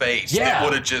across the face. Yeah. That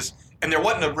would have just, and there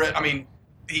wasn't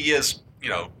he is,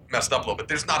 messed up a little bit.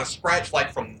 There's not a scratch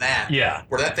like from that. Yeah.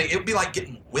 Where that thing, it would be like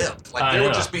getting whipped. Like I there would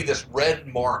know. just be this red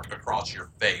mark across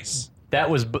your face.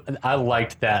 I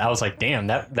liked that. I was like, damn,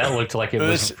 that looked like it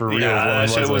was for real. Yeah, blowing that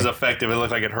shit Wesley. was effective. It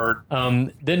looked like it hurt.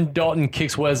 Then Dalton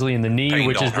kicks Wesley in the knee, Pain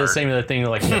which don't is the hurt. same other thing.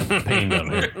 Like pain don't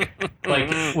hurt.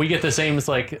 Like we get the same as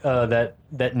like that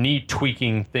knee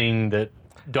tweaking thing that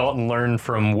Dalton learned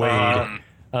from Wade.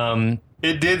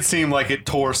 It did seem like it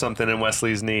tore something in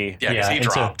Wesley's knee. Yeah, because he and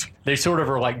so dropped. they sort of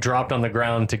are like dropped on the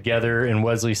ground together, and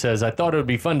Wesley says, I thought it would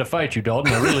be fun to fight you,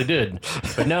 Dalton. I really did.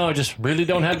 But now I just really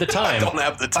don't have the I time. don't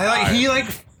have the time.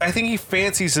 I think he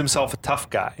fancies himself a tough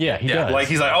guy. Yeah, he Yeah. does. Like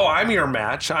he's like, oh, I'm your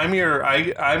match. I'm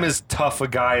as tough a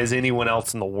guy as anyone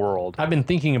else in the world. I've been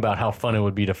thinking about how fun it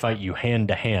would be to fight you hand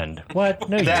to hand. What?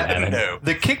 No, you haven't. No.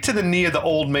 The kick to the knee of the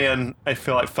old man, I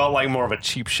feel like felt like more of a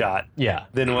cheap shot Yeah.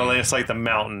 than when it's like the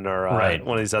Mountain or Right.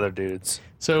 one of these other dudes.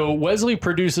 So Wesley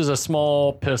produces a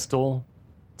small pistol,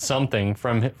 something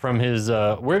from his.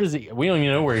 Where does he? We don't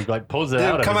even know where he like pulls it Did it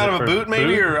out. come Is out it of a for boot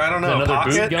maybe, or I don't know, another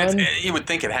pocket? boot gun. You would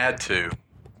think it had to.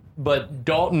 But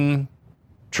Dalton,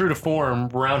 true to form,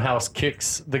 roundhouse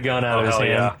kicks the gun out of his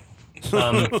hell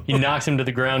hand. He knocks him to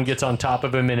the ground, gets on top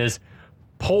of him, and is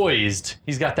poised.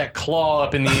 He's got that claw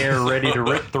up in the air, ready to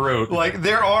rip throat. Like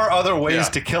there are other ways Yeah.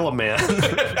 to kill a man.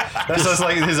 That's just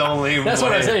like his only. That's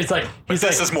what I say. It's like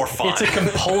this is more fun. It's a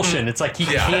compulsion. It's like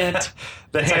he Yeah. can't.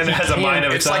 The hand he has a mind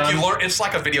of can't- its It's own. like you learn. It's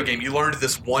like a video game. You learned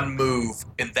this one move,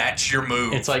 and that's your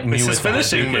move. It's like me It's with his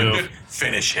finishing Hadouken. move.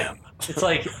 Finish him. It's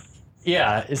like,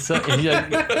 yeah, it's something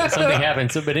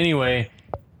happens. But anyway,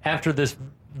 after this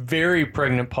very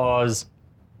pregnant pause,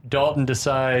 Dalton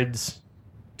decides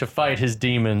to fight his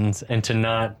demons and to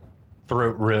not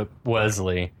throat rip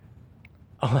Wesley.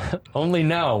 Only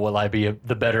now will I be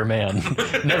the better man.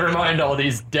 Never mind all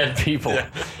these dead people.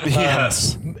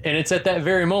 Yes. And it's at that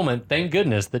very moment, thank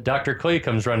goodness, that Dr. Clay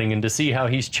comes running in to see how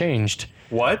he's changed.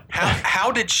 What?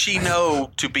 How did she know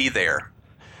to be there,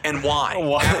 and why?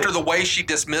 Why? After the way she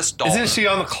dismissed Dalton. Isn't she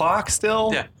on the clock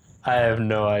still? Yeah. I have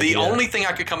no idea. The only thing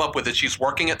I could come up with is she's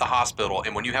working at the hospital,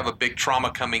 and when you have a big trauma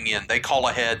coming in, they call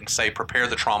ahead and say, prepare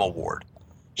the trauma ward.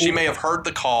 She may have heard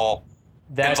the call.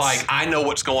 That's It's like, I know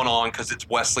what's going on because it's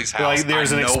Wesley's house. Like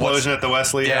there's I an know what's- explosion at the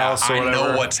Wesley Yeah, house or I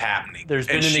whatever. know what's happening. there's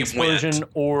been And an she explosion,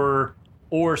 went.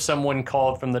 or someone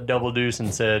called from the Double Deuce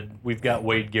and said, "We've got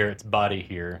Wade Garrett's body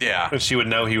here." Yeah. And she would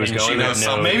know he was And she going knows there.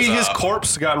 something's Maybe his up.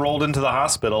 corpse got rolled into the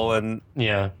hospital and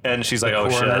Yeah. she's like, oh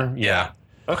Coroner, shit. Yeah.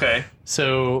 Okay.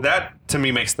 So That to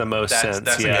me makes the most sense.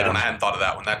 That's a yeah. good one. I hadn't thought of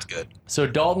that one. That's good. so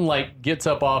Dalton like gets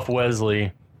up off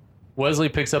Wesley. Wesley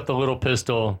picks up the little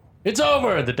pistol. It's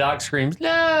over. The doc screams,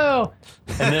 "No!"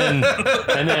 And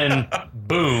then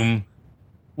boom.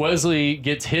 Wesley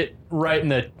gets hit right in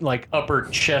the like upper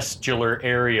chestular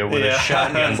area with a Yeah.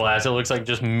 shotgun blast. It looks like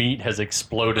just meat has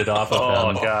exploded off of Oh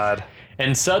him. god.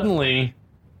 And suddenly,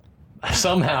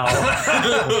 somehow,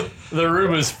 the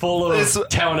room is full of It's-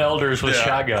 town elders with Yeah.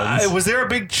 shotguns. Was there a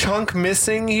big chunk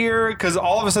missing here? Because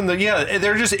all of a sudden,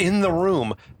 they're just in the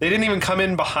room. They didn't even come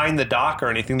in behind the dock or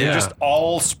anything. They're Yeah. just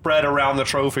all spread around the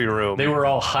trophy room. They were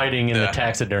all hiding in the Yeah.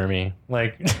 taxidermy.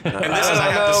 Like, And this is, I I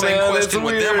don't have the know, same man. It's question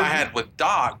with them weird. I had with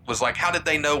Doc, was like, how did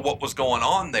they know what was going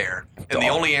on there? And the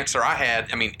only answer I had,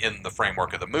 I mean, in the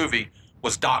framework of the movie,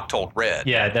 was Doc told Red.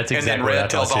 yeah, that's And exactly then what I Red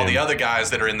tells thought all too. the other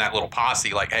guys that are in that little posse,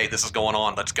 like, hey, this is going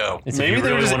on, let's go. It's if Maybe you they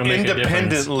were really just wanna make a difference.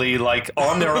 independently, like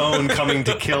on their own, coming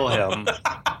to kill him.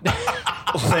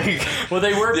 Like Well,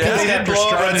 they were Yeah. they pissed did after blow up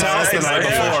Strider Red's house the Six night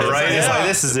Ashes. before, right? It's Yeah. like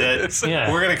this is it. Yeah.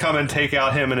 We're gonna come and take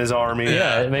out him and his army.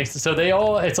 Yeah, it makes so they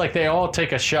all. It's like they all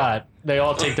take a shot. They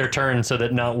all take their turn so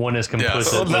that not one is complicit.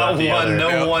 So without not the one, other. no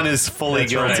Yeah. one is fully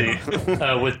That's guilty.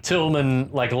 right. With Tillman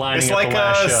like lining It's up like the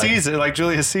last shot. Caesar, like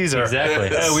Julius Caesar. Exactly.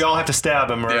 We all have to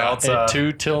stab him, or Yeah. else. At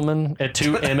 2 Tillman, at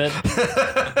 2 Emmett.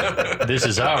 This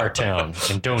is our town,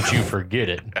 and don't you forget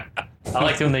it. I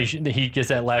like when he gets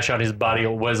that last shot. His body,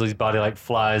 Wesley's body, like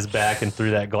flies back and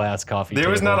through that glass coffee. There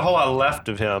was table. not a whole lot left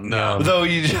of him. No. Though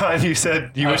you, John, you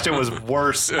said you wished it was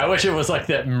worse. I wish it was like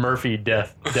that Murphy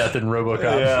death in RoboCop.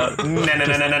 Yeah. No.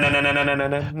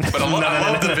 But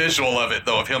I love the visual of it,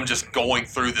 though, of him just going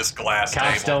through this glass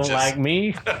Cops table. don't just- like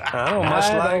me. I don't much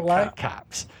I like don't like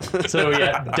cops. So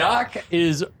yeah, Doc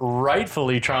is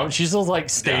rightfully traumatized. She's just like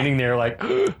standing there, like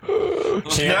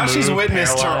can't Now she's move,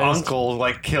 witnessed her paralyzed. uncle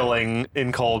like killing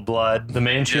in cold blood. The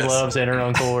man she Yes. loves and her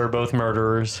uncle are both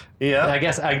murderers. Yeah. I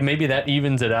guess maybe that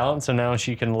evens it out. So now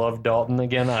she can love Dalton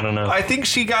again. I don't know. I think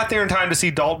she got there in time to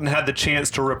see Dalton had the chance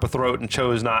to rip a throat and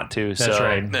chose not to. That's so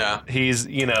right. Yeah, He's,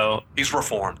 he's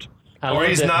reformed. I or love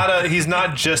he's that- he's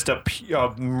not just a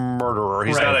murderer.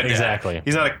 He's Right, not a exactly.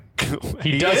 He's not a.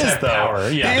 He does is, have though. power.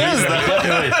 Yeah, he is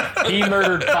though. He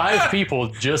murdered 5 people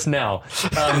just now.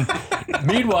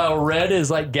 Meanwhile, Red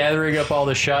is like gathering up all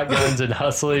the shotguns and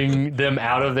hustling them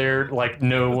out of there like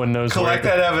no one knows Collect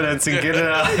where. that evidence and get it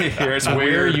out of here. It's Where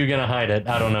weird. are you going to hide it?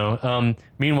 I don't know.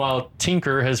 Meanwhile,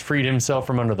 Tinker has freed himself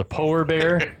from under the polar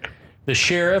bear. The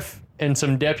sheriff and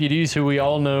some deputies who we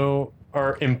all know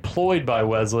are employed by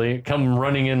Wesley come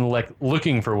running in like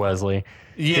looking for Wesley.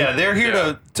 Yeah, they're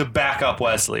here to back up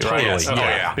Wesley, right? Totally, Okay.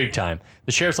 yeah. big time.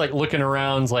 The sheriff's like looking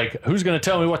around, like, who's going to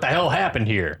tell me what the hell happened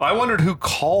here? I wondered who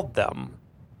called them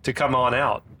to come on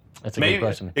out. That's a good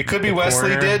question. It could be The Wesley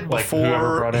coroner, did like, whoever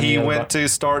before brought in he the other went to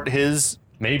start his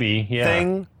Maybe, yeah.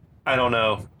 thing. I don't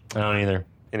know. I don't either.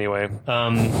 Anyway,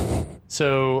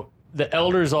 So the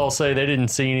elders all say they didn't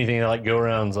see anything. They like go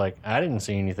around and is like, I didn't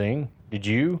see anything. Did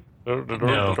you?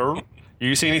 No.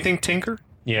 You see anything, Tinker?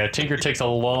 Yeah, Tinker takes a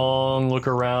long look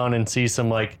around and sees some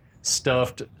like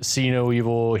stuffed see no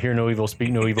evil, hear no evil,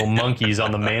 speak no evil monkeys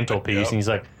on the mantelpiece. And he's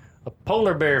like, a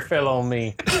polar bear fell on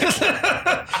me.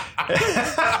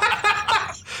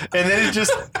 And then it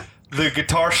just the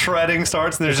guitar shredding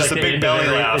starts, and there's It's just like a the big end of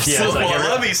belly it. laugh. Yeah, it's like Well, I every-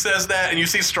 love he says that, and you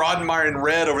see Stroddenmeyer and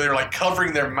Red over there, like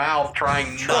covering their mouth,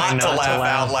 trying not to laugh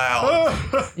out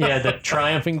loud. Yeah, the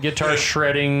triumphant guitar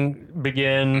shredding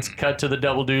begins. Cut to the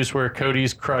double deuce where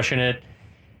Cody's crushing it.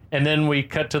 And then we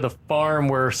cut to the farm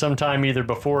where sometime either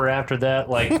before or after that,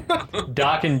 like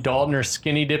Doc and Dalton are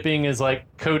skinny dipping as like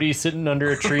Cody sitting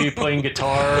under a tree playing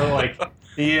guitar. Like,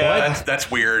 Yeah, That's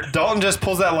weird. Dalton just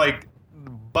pulls that like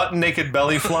butt naked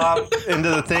belly flop into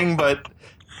the thing, but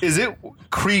is it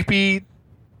creepy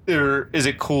or is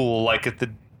it cool? Like at the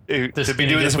to be skinny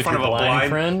doing this dip in front with of a your blind blind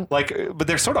friend? Like, but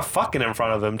they're sort of fucking in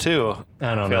front of him too.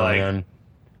 I don't feel know, like- man.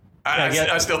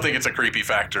 I still think it's a creepy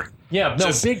factor. Yeah, no,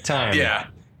 Just- big time. Yeah.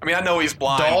 I mean, I know he's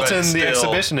blind, Dalton, but the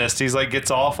still, exhibitionist, he's like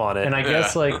gets off on it. And I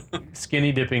guess like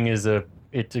skinny dipping is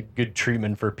it's a good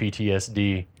treatment for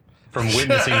PTSD from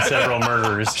witnessing several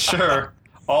murders. sure,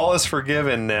 all is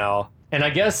forgiven now. And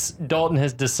I guess Dalton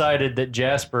has decided that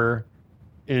Jasper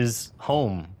is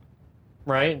home,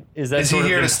 right? Is that Is he sort of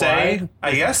here to stay? implied?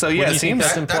 I guess so. Yeah, Wouldn't it you think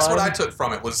seems. that's That's what implied? I took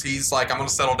from it. Was he's like, I'm going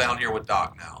to settle down here with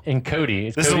Doc now. And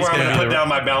Cody. This is Cody's where I'm gonna going to be put the- down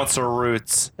my bouncer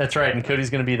roots. That's right, and Cody's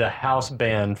going to be the house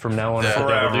band from now on Yeah. for Double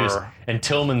Forever. Deuce. And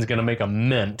Tillman's going to make a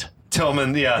mint.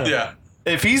 Tillman, yeah. Yeah.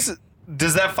 If he's,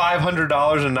 does that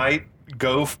 $500 a night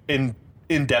go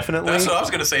indefinitely? That's what I was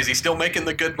going to say. Is he still making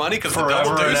the good money? Because the Forever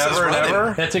Double and Deuce is ever and running.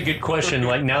 ever? That's a good question.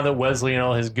 Like, now that Wesley and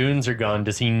all his goons are gone,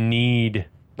 does he need...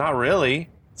 Not really.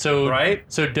 So Right?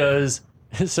 So does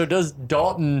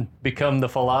Dalton become the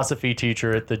philosophy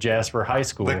teacher at the Jasper High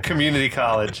School, The community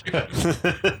college.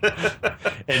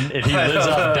 and he lives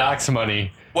off Doc's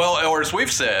money? Well, or as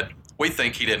we've said, we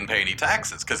think he didn't pay any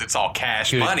taxes because it's all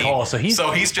cash Good money. call. So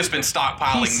he's just been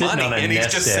stockpiling he's sitting money, on a and he's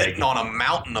nest just egg. sitting on a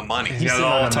mountain of money. You got it sitting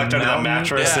all on a tucked under that mountain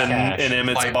mattress of in cash.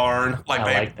 Emmett's Like- barn. Like, I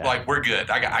babe, like that. like we're good.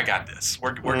 I got this.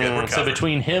 We're good. We're So covered.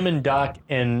 between him and Doc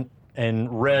and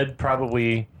Red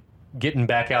probably getting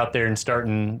back out there and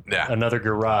starting Yeah. another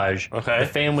garage, Okay. the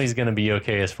family's going to be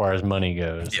okay as far as money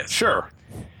goes. Yes. Sure.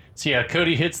 So yeah,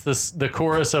 Cody hits the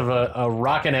chorus of a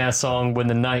rockin' ass song when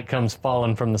the night comes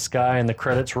falling from the sky and the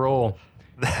credits roll.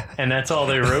 And that's all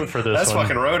they wrote for this That's one.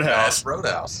 fucking Roadhouse. That's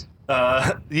Roadhouse.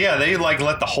 Yeah, they like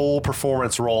let the whole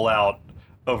performance roll out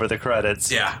over the credits.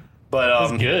 Yeah.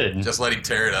 But Good. Just let him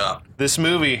tear it up. this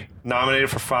movie nominated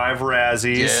for 5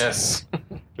 Razzies. Yes.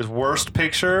 There's worst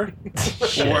picture,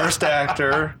 worst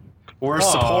actor, worst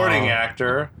Aw. supporting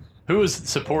actor, Who was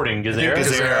supporting Gazera?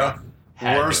 Gazzara,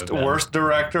 Had to worst have been. worst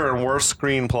director, and worst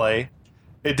screenplay.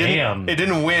 It didn't. Damn. It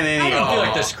didn't win I any. didn't feel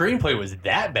like the screenplay was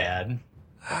that bad.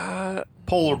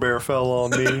 Polar bear fell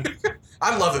on me.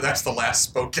 I love that that's the last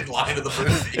spoken line of the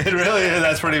movie. It really is.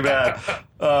 That's pretty bad.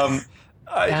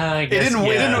 I It guess, didn't.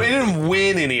 Win, yeah. it didn't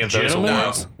win any of those Gentlemen,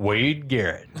 awards. Wade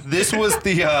Garrett. This was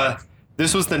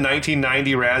the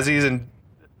 1990 Razzies, and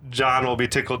John will be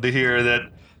tickled to hear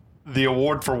that the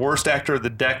award for worst actor of the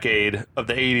decade of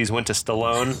the 80s went to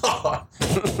Stallone.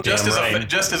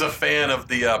 Just as a fan of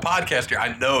the podcast here,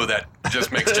 I know that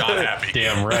just makes John happy.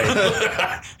 Damn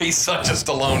right. He's such a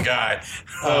Stallone guy.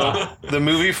 The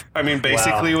movie, I mean,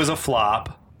 basically Wow. was a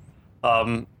flop.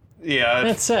 Yeah,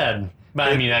 That's sad.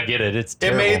 But I mean, I get it. It's it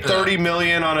terrible. made $30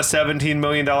 million on a $17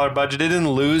 million budget. It didn't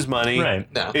lose money.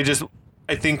 Right. No. It just,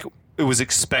 I think it was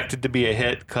expected to be a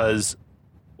hit because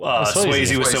Swayze.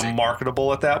 Swayze was so Swayze.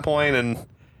 marketable at that point, and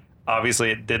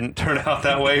obviously it didn't turn out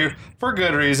that way for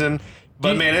good reason.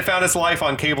 But man, it found its life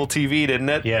on cable TV, didn't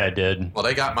it? Yeah, it did. Well,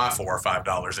 they got my $4 or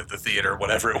 $5 at the theater,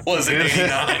 whatever it was in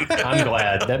 '89. I'm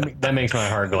glad. That makes my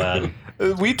heart glad.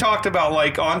 We talked about,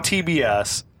 like, on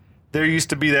TBS, there used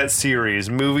to be that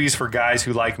series, Movies for Guys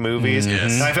Who Like Movies.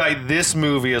 Yes. And I feel like this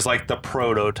movie is like the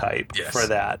prototype Yes. for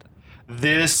that.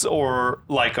 This or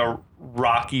like a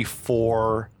Rocky IV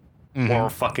or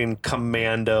fucking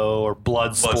Commando or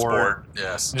Bloodsport. Bloodsport,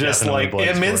 yes. Just Definitely like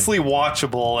Bloodsport. immensely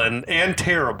watchable and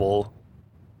terrible,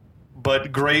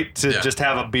 but great to just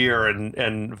have a beer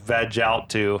and veg out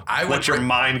to. Let your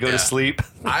mind go to sleep.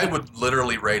 I would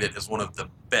literally rate it as one of the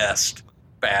best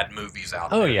bad movies out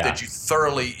there that you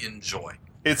thoroughly enjoy.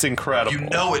 It's incredible. You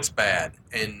know it's bad,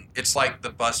 and it's like the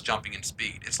bus jumping in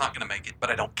Speed. It's not going to make it, but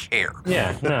I don't care.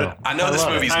 Yeah, no. I know this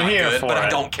movie's not good, but I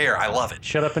don't care. I love it.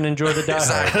 Shut up and enjoy the Die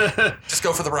Hard. Just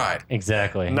go for the ride.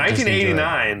 Exactly.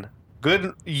 1989.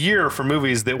 Good year for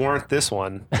movies that weren't this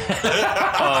one.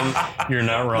 You're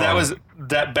not wrong.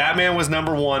 That Batman was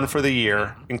number 1 for the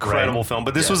year. Incredible film.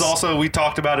 But this was also, we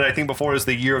talked about it, I think before, it was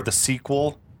the year of the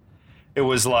sequel. It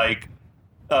was like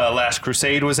Last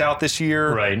Crusade was out this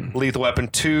year. Right. Lethal Weapon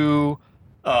 2.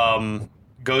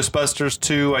 Ghostbusters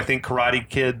 2. I think Karate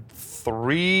Kid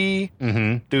 3.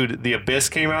 Mm-hmm. Dude, The Abyss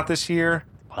came out this year.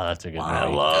 Wow, that's a good movie. I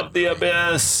love The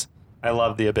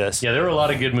Abyss. Yeah, there were a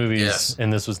lot of good movies,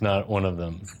 and this was not one of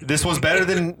them. This was better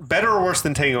or worse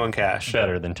than Tango and Cash?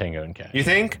 Better than Tango and Cash. You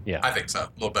think? Yeah. I think so. A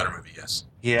little better movie, yes.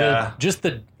 Yeah. Just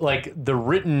the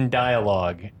written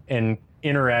dialogue and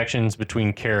interactions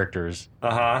between characters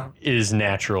is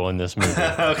natural in this movie.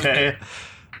 Okay.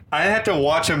 I had to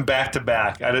watch them back to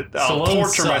back. I'll Stallone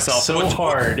torture myself so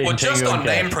hard. Well, in just Tango on and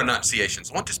Cash. name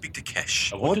pronunciations, I want to speak to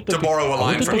Kesh. want To borrow a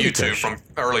line from you two Kesh. from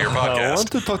earlier I podcast.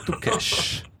 want to talk to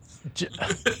Cash.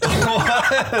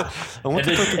 And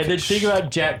then think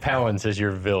about Jack Palance as your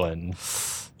villain.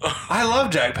 I love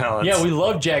Jack Palance. Yeah, we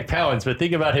love Jack Palance, but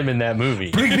think about him in that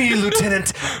movie. Bring me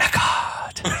Lieutenant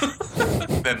Eckhardt.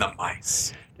 Then the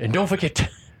mice. And don't forget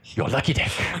your lucky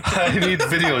dick. I need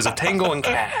videos of Tango and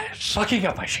Cash. Fucking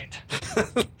up my shit.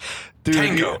 Dude,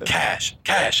 Tango, Cash,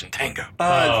 and Tango.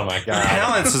 Oh my god.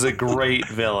 Palance is a great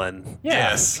villain.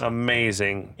 Yes.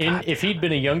 Amazing. If he'd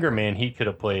been a younger man, he could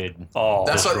have played.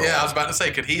 That's what. Yeah, I was about to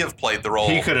say. Could he have played the role?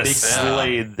 He could have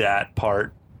slayed that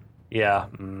part. Yeah.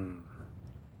 I'm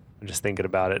just thinking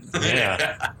about it.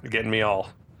 Yeah. Getting me all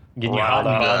Getting you hot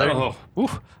and bothered.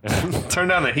 Oh. Turn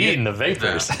down the heat. Getting the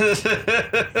vapors.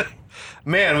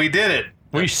 Man, we did it.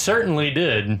 We certainly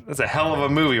did. That's a hell of a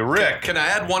movie. Rick. Can I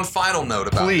add one final note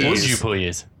about Please. Would this? you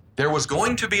please? There was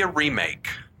going to be a remake.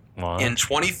 In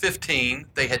 2015,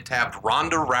 they had tapped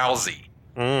Ronda Rousey.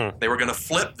 They were going to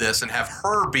flip this and have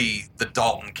her be the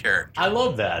Dalton character. I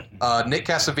love that. Nick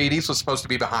Cassavetes was supposed to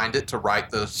be behind it to write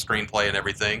the screenplay and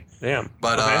everything. Damn.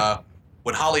 But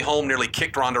when Holly Holm nearly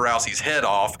kicked Ronda Rousey's head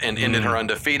off and ended her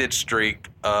undefeated streak,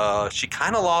 she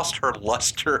kind of lost her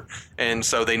luster, and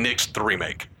so they nixed the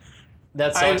remake.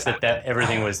 That sucks that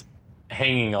everything was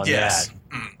hanging on that.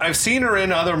 I've seen her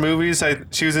in other movies.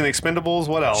 She was in Expendables.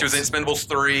 What else? She was in Expendables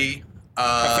 3.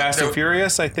 Fast and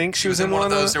Furious, I think she was in one of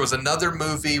those. There was another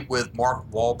movie with Mark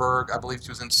Wahlberg. I believe she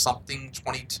was in something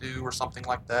 22 or something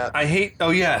like that.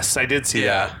 Oh, yes, I did see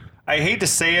that. I hate to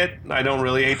say it. I don't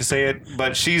really hate to say it,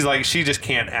 but she just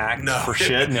can't act for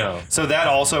shit. No. So that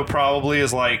also probably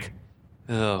is like,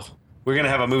 ugh. We're going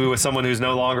to have a movie with someone who's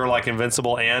no longer like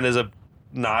invincible and is a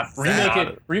not...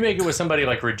 Remake it with somebody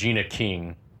like Regina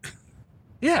King.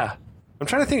 Yeah. I'm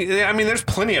trying to think. I mean, there's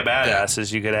plenty of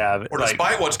badasses you could have. Or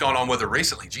despite what's gone on with her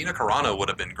recently, Gina Carano would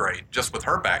have been great just with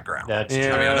her background. That's true.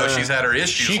 I mean, I know she's had her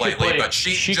issues lately, but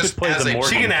she just could play has the Morgan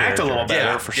she can act character. a little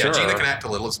better for sure. Yeah, Gina can act a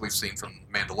little, as we've seen from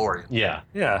Mandalorian. Yeah.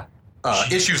 Yeah.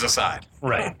 Issues aside.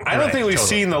 Right. I don't think we've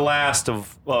seen the last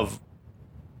of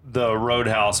the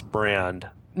Roadhouse brand.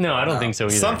 No, I don't think so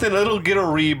either. It'll get a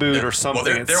reboot or something.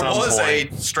 Well, there was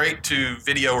point. a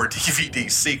straight-to-video or DVD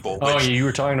sequel, which, you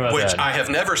were talking about which that. I have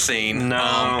never seen, No.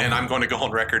 and I'm going to go on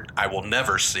record, I will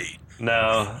never see.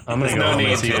 No, I'm going to go home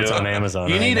and see what's on Amazon.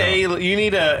 You need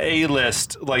a a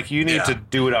list. Like you need to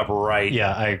do it up right.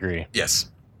 Yeah, I agree.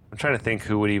 Yes. I'm trying to think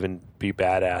who would even be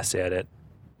badass at it.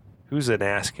 Who's an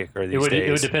ass kicker these days?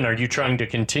 It would depend. Are you trying to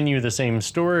continue the same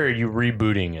story, or are you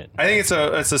rebooting it? I think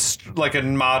it's like a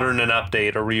modern and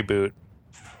update, a reboot.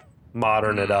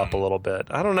 Modern it up a little bit.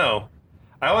 I don't know.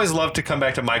 I always love to come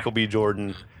back to Michael B.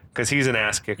 Jordan because he's an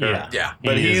ass kicker. Yeah.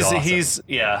 But He is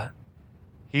awesome.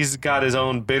 he's got his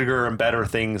own bigger and better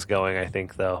things going. I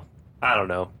think though. I don't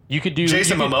know. You could do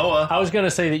Jason Momoa. I was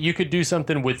gonna say that you could do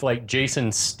something with like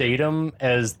Jason Statham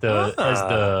as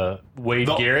the Wade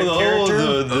Garrett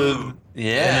character.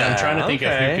 Yeah. And I'm trying to think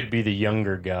of who could be the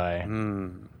younger guy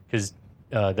because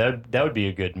that would be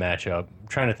a good matchup. I'm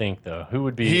trying to think though, who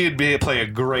would be? He'd play a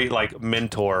great like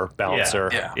mentor bouncer.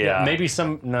 Yeah. Maybe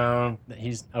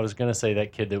I was gonna say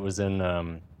that kid that was in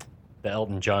the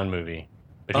Elton John movie.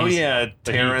 But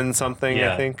Taron something,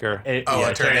 I think, or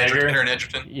Taron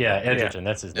Egerton. Yeah, Edgerton.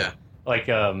 That's his name. Yeah. Like,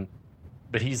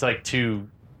 but he's like too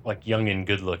like young and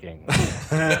good looking.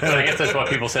 I guess that's what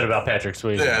people said about Patrick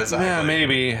Swayze. Yeah, exactly. Yeah,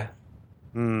 maybe. I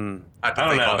I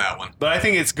don't know on that one. But I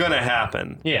think it's gonna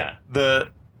happen. Yeah.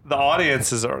 the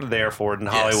audiences are there for it, and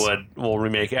Yes. Hollywood will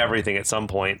remake everything at some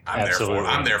point. Absolutely.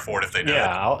 I'm there for it if they do.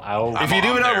 Yeah, I'll If you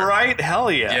do it there. right,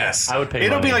 hell yeah. Yes. I would pay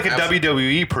It'll be money. like a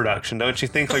WWE production, don't you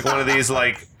think? Like one of these,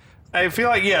 like, I feel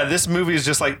like, yeah, this movie is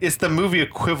just like, it's the movie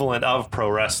equivalent of pro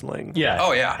wrestling. Yeah.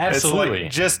 Oh, yeah. Absolutely. It's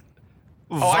like just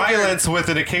I get it. violence with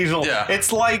an occasional. Yeah.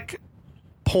 It's like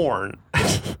porn.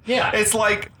 yeah. It's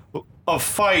like a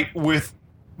fight with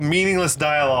meaningless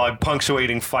dialogue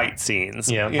punctuating fight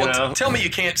scenes. Yeah. You know? Tell me you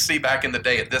can't see back in the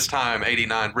day at this time,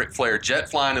 89, Ric Flair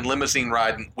jet flying and limousine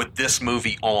riding with this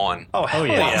movie on. Oh, hell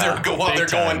yeah. yeah. While Big they're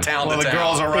time. going town While to the town.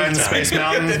 girls are riding Big time. Space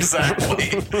Mountain.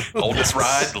 Exactly. Oldest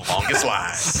ride, the longest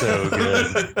line. So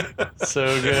good.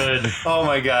 So good. Oh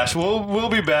my gosh. We'll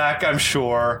be back, I'm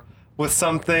sure, with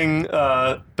something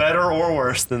better or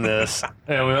worse than this.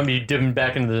 Yeah, we might be dipping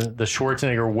back into the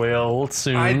Schwarzenegger whale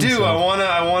soon. I do. so-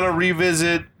 I wanna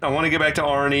revisit. I wanna get back to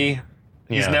Arnie.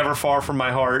 He's Yeah. never far from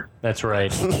my heart. That's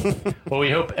right. Well, we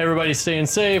hope everybody's staying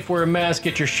safe. Wear a mask,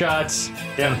 get your shots.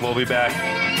 Yeah, we'll be back.